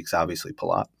star of the week is obviously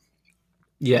Palat.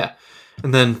 Yeah.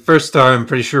 And then first star, I'm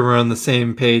pretty sure we're on the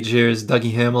same page here, is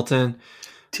Dougie Hamilton.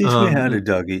 Teach me how to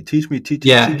Dougie. Teach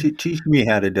me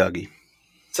how to Dougie.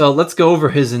 So let's go over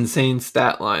his insane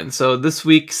stat line. So this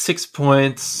week, 6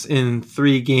 points in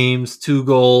 3 games, 2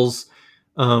 goals,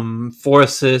 4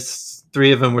 assists.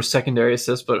 3 of them were secondary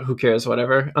assists, but who cares,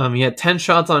 whatever. He had 10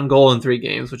 shots on goal in 3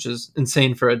 games, which is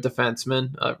insane for a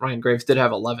defenseman. Ryan Graves did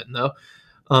have 11, though.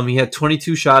 He had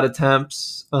 22 shot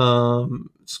attempts,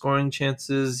 scoring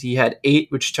chances. He had 8,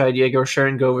 which tied Yegor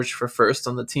Sharangovich for first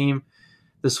on the team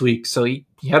this week. So he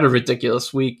had a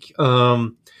ridiculous week.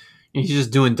 He's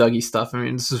just doing Dougie stuff. I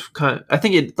mean, this is I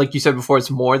think it, like you said before, it's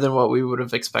more than what we would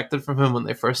have expected from him when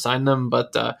they first signed him.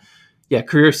 But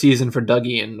career season for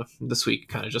Dougie, and this week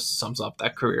kind of just sums up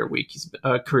that career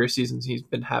seasons he's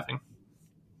been having.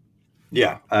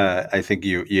 Yeah, I think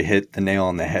you hit the nail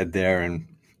on the head there, and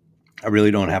I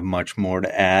really don't have much more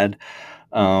to add.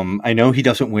 I know he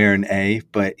doesn't wear an A,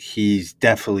 but he's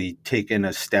definitely taken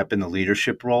a step in the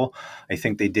leadership role. I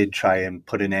think they did try and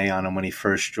put an A on him when he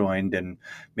first joined, and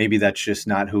maybe that's just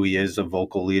not who he is, a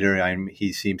vocal leader.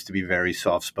 He seems to be very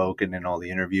soft-spoken in all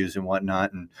the interviews and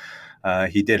whatnot, and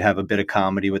he did have a bit of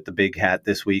comedy with the big hat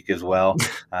this week as well.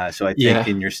 So I think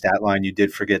in your stat line, you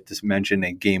did forget to mention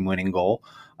a game-winning goal.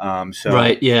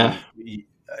 Right, yeah.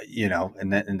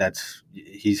 And that's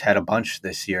he's had a bunch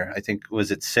this year. I think, was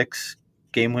it 6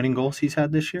 game-winning goals he's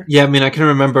had this year? Yeah, I mean, I can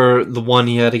remember the one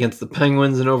he had against the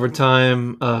Penguins in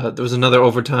overtime. There was another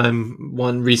overtime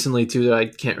one recently, too, that I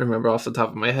can't remember off the top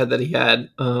of my head that he had.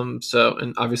 And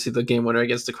obviously the game winner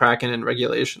against the Kraken in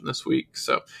regulation this week.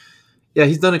 So, yeah,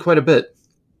 he's done it quite a bit.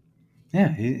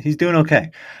 Yeah, he's doing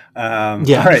okay. All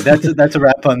Yeah. right, that's a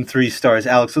wrap on 3 stars.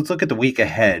 Alex, let's look at the week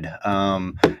ahead.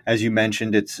 As you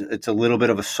mentioned, it's a little bit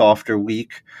of a softer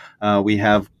week.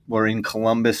 We're in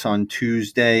Columbus on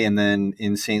Tuesday, and then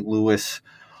in St. Louis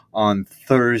on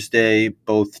Thursday.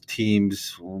 Both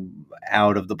teams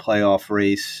out of the playoff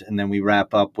race, and then we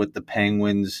wrap up with the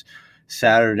Penguins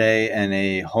Saturday and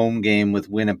a home game with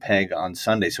Winnipeg on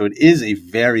Sunday. So it is a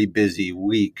very busy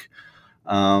week.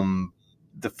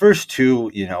 The first two,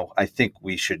 I think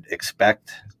we should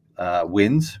expect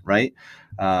wins, right?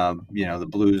 The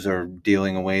Blues are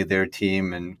dealing away their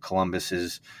team, and Columbus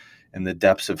is in the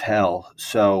depths of hell.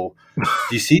 So,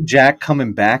 do you see Jack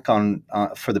coming back on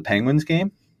for the Penguins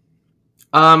game?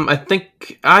 I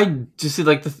think I just see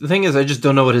like the thing is I just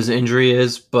don't know what his injury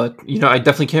is, but I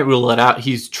definitely can't rule it out.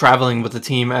 He's traveling with the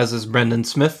team, as is Brendan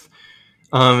Smith.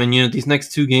 And these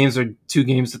next two games are two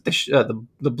games that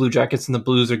the Blue Jackets and the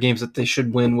Blues are games that they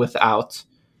should win without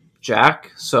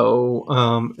Jack. So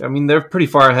they're pretty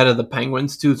far ahead of the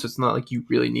Penguins too, so it's not like you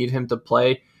really need him to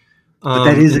play. But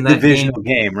that is a that divisional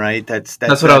game, right? That's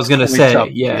what I was gonna say. Up,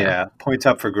 yeah, points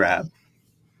up for grab.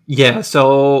 Yeah,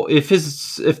 so if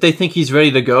they think he's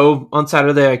ready to go on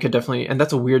Saturday, I could definitely, and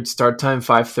that's a weird start time,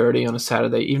 5:30 on a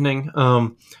Saturday evening.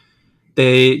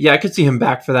 I could see him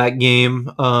back for that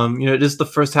game. It is the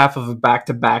first half of a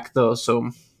back-to-back though, so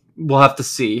we'll have to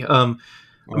see. I'm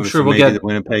sure we'll get the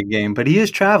Winnipeg game, but he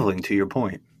is traveling, to your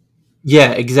point.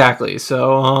 Yeah, exactly.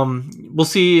 So we'll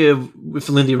see if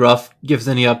Lindy Ruff gives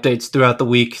any updates throughout the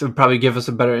week. They'll probably give us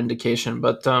a better indication.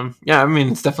 But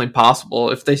it's definitely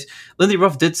possible. Lindy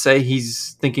Ruff did say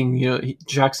he's thinking,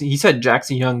 Jackson. He said Jack's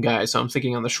a young guy, so I'm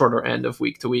thinking on the shorter end of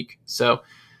week to week. So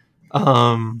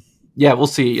we'll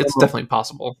see. It's definitely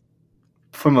possible.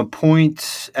 From a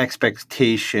points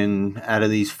expectation out of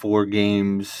these 4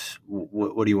 games,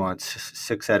 what do you want?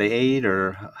 6 out of 8,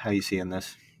 or how are you seeing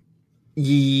this?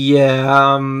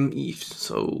 Yeah.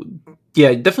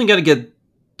 Definitely got to get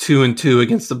 2-2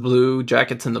 against the Blue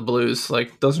Jackets and the Blues.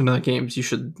 Like, those are not games you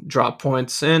should drop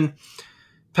points in.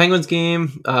 Penguins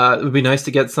game, it would be nice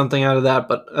to get something out of that,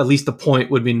 but at least a point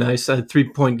would be nice.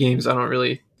 3-point games,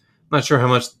 I'm not sure how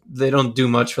much, they don't do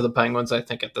much for the Penguins, I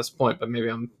think, at this point, but maybe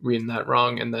I'm reading that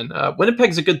wrong. And then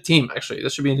Winnipeg's a good team, actually.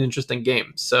 This should be an interesting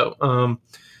game. So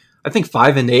I think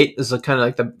 5 and 8 is kind of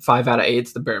like the 5 out of 8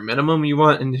 is the bare minimum you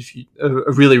want. And if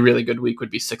a really, really good week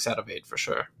would be 6 out of 8 for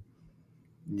sure.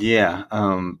 Yeah.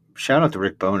 Shout out to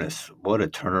Rick Bowness. What a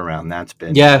turnaround that's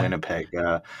been. Yeah. In Winnipeg.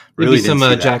 Really some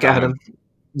Jack Adams.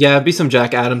 Yeah, it'd be some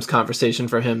Jack Adams conversation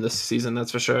for him this season.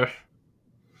 That's for sure.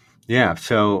 Yeah.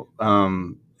 So,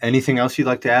 anything else you'd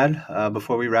like to add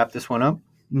before we wrap this one up?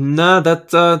 No,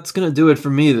 that's going to do it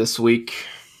for me this week.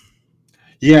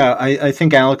 Yeah, I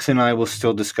think Alex and I will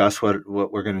still discuss what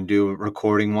we're going to do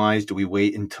recording-wise. Do we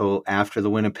wait until after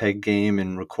the Winnipeg game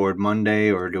and record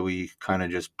Monday, or do we kind of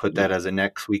just put that as a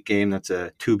next week game? That's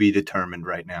a to be determined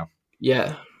right now.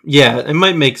 Yeah, it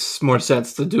might make more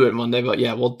sense to do it Monday, but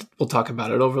yeah, we'll talk about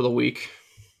it over the week.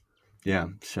 Yeah,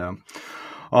 so...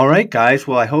 All right, guys.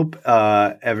 Well, I hope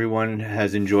everyone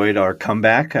has enjoyed our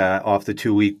comeback off the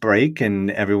 2-week break,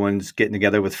 and everyone's getting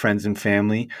together with friends and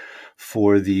family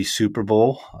for the Super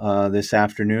Bowl this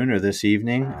afternoon or this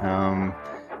evening.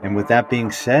 And with that being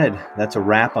said, that's a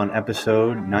wrap on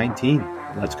episode 19.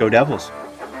 Let's go Devils.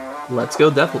 Let's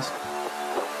go Devils.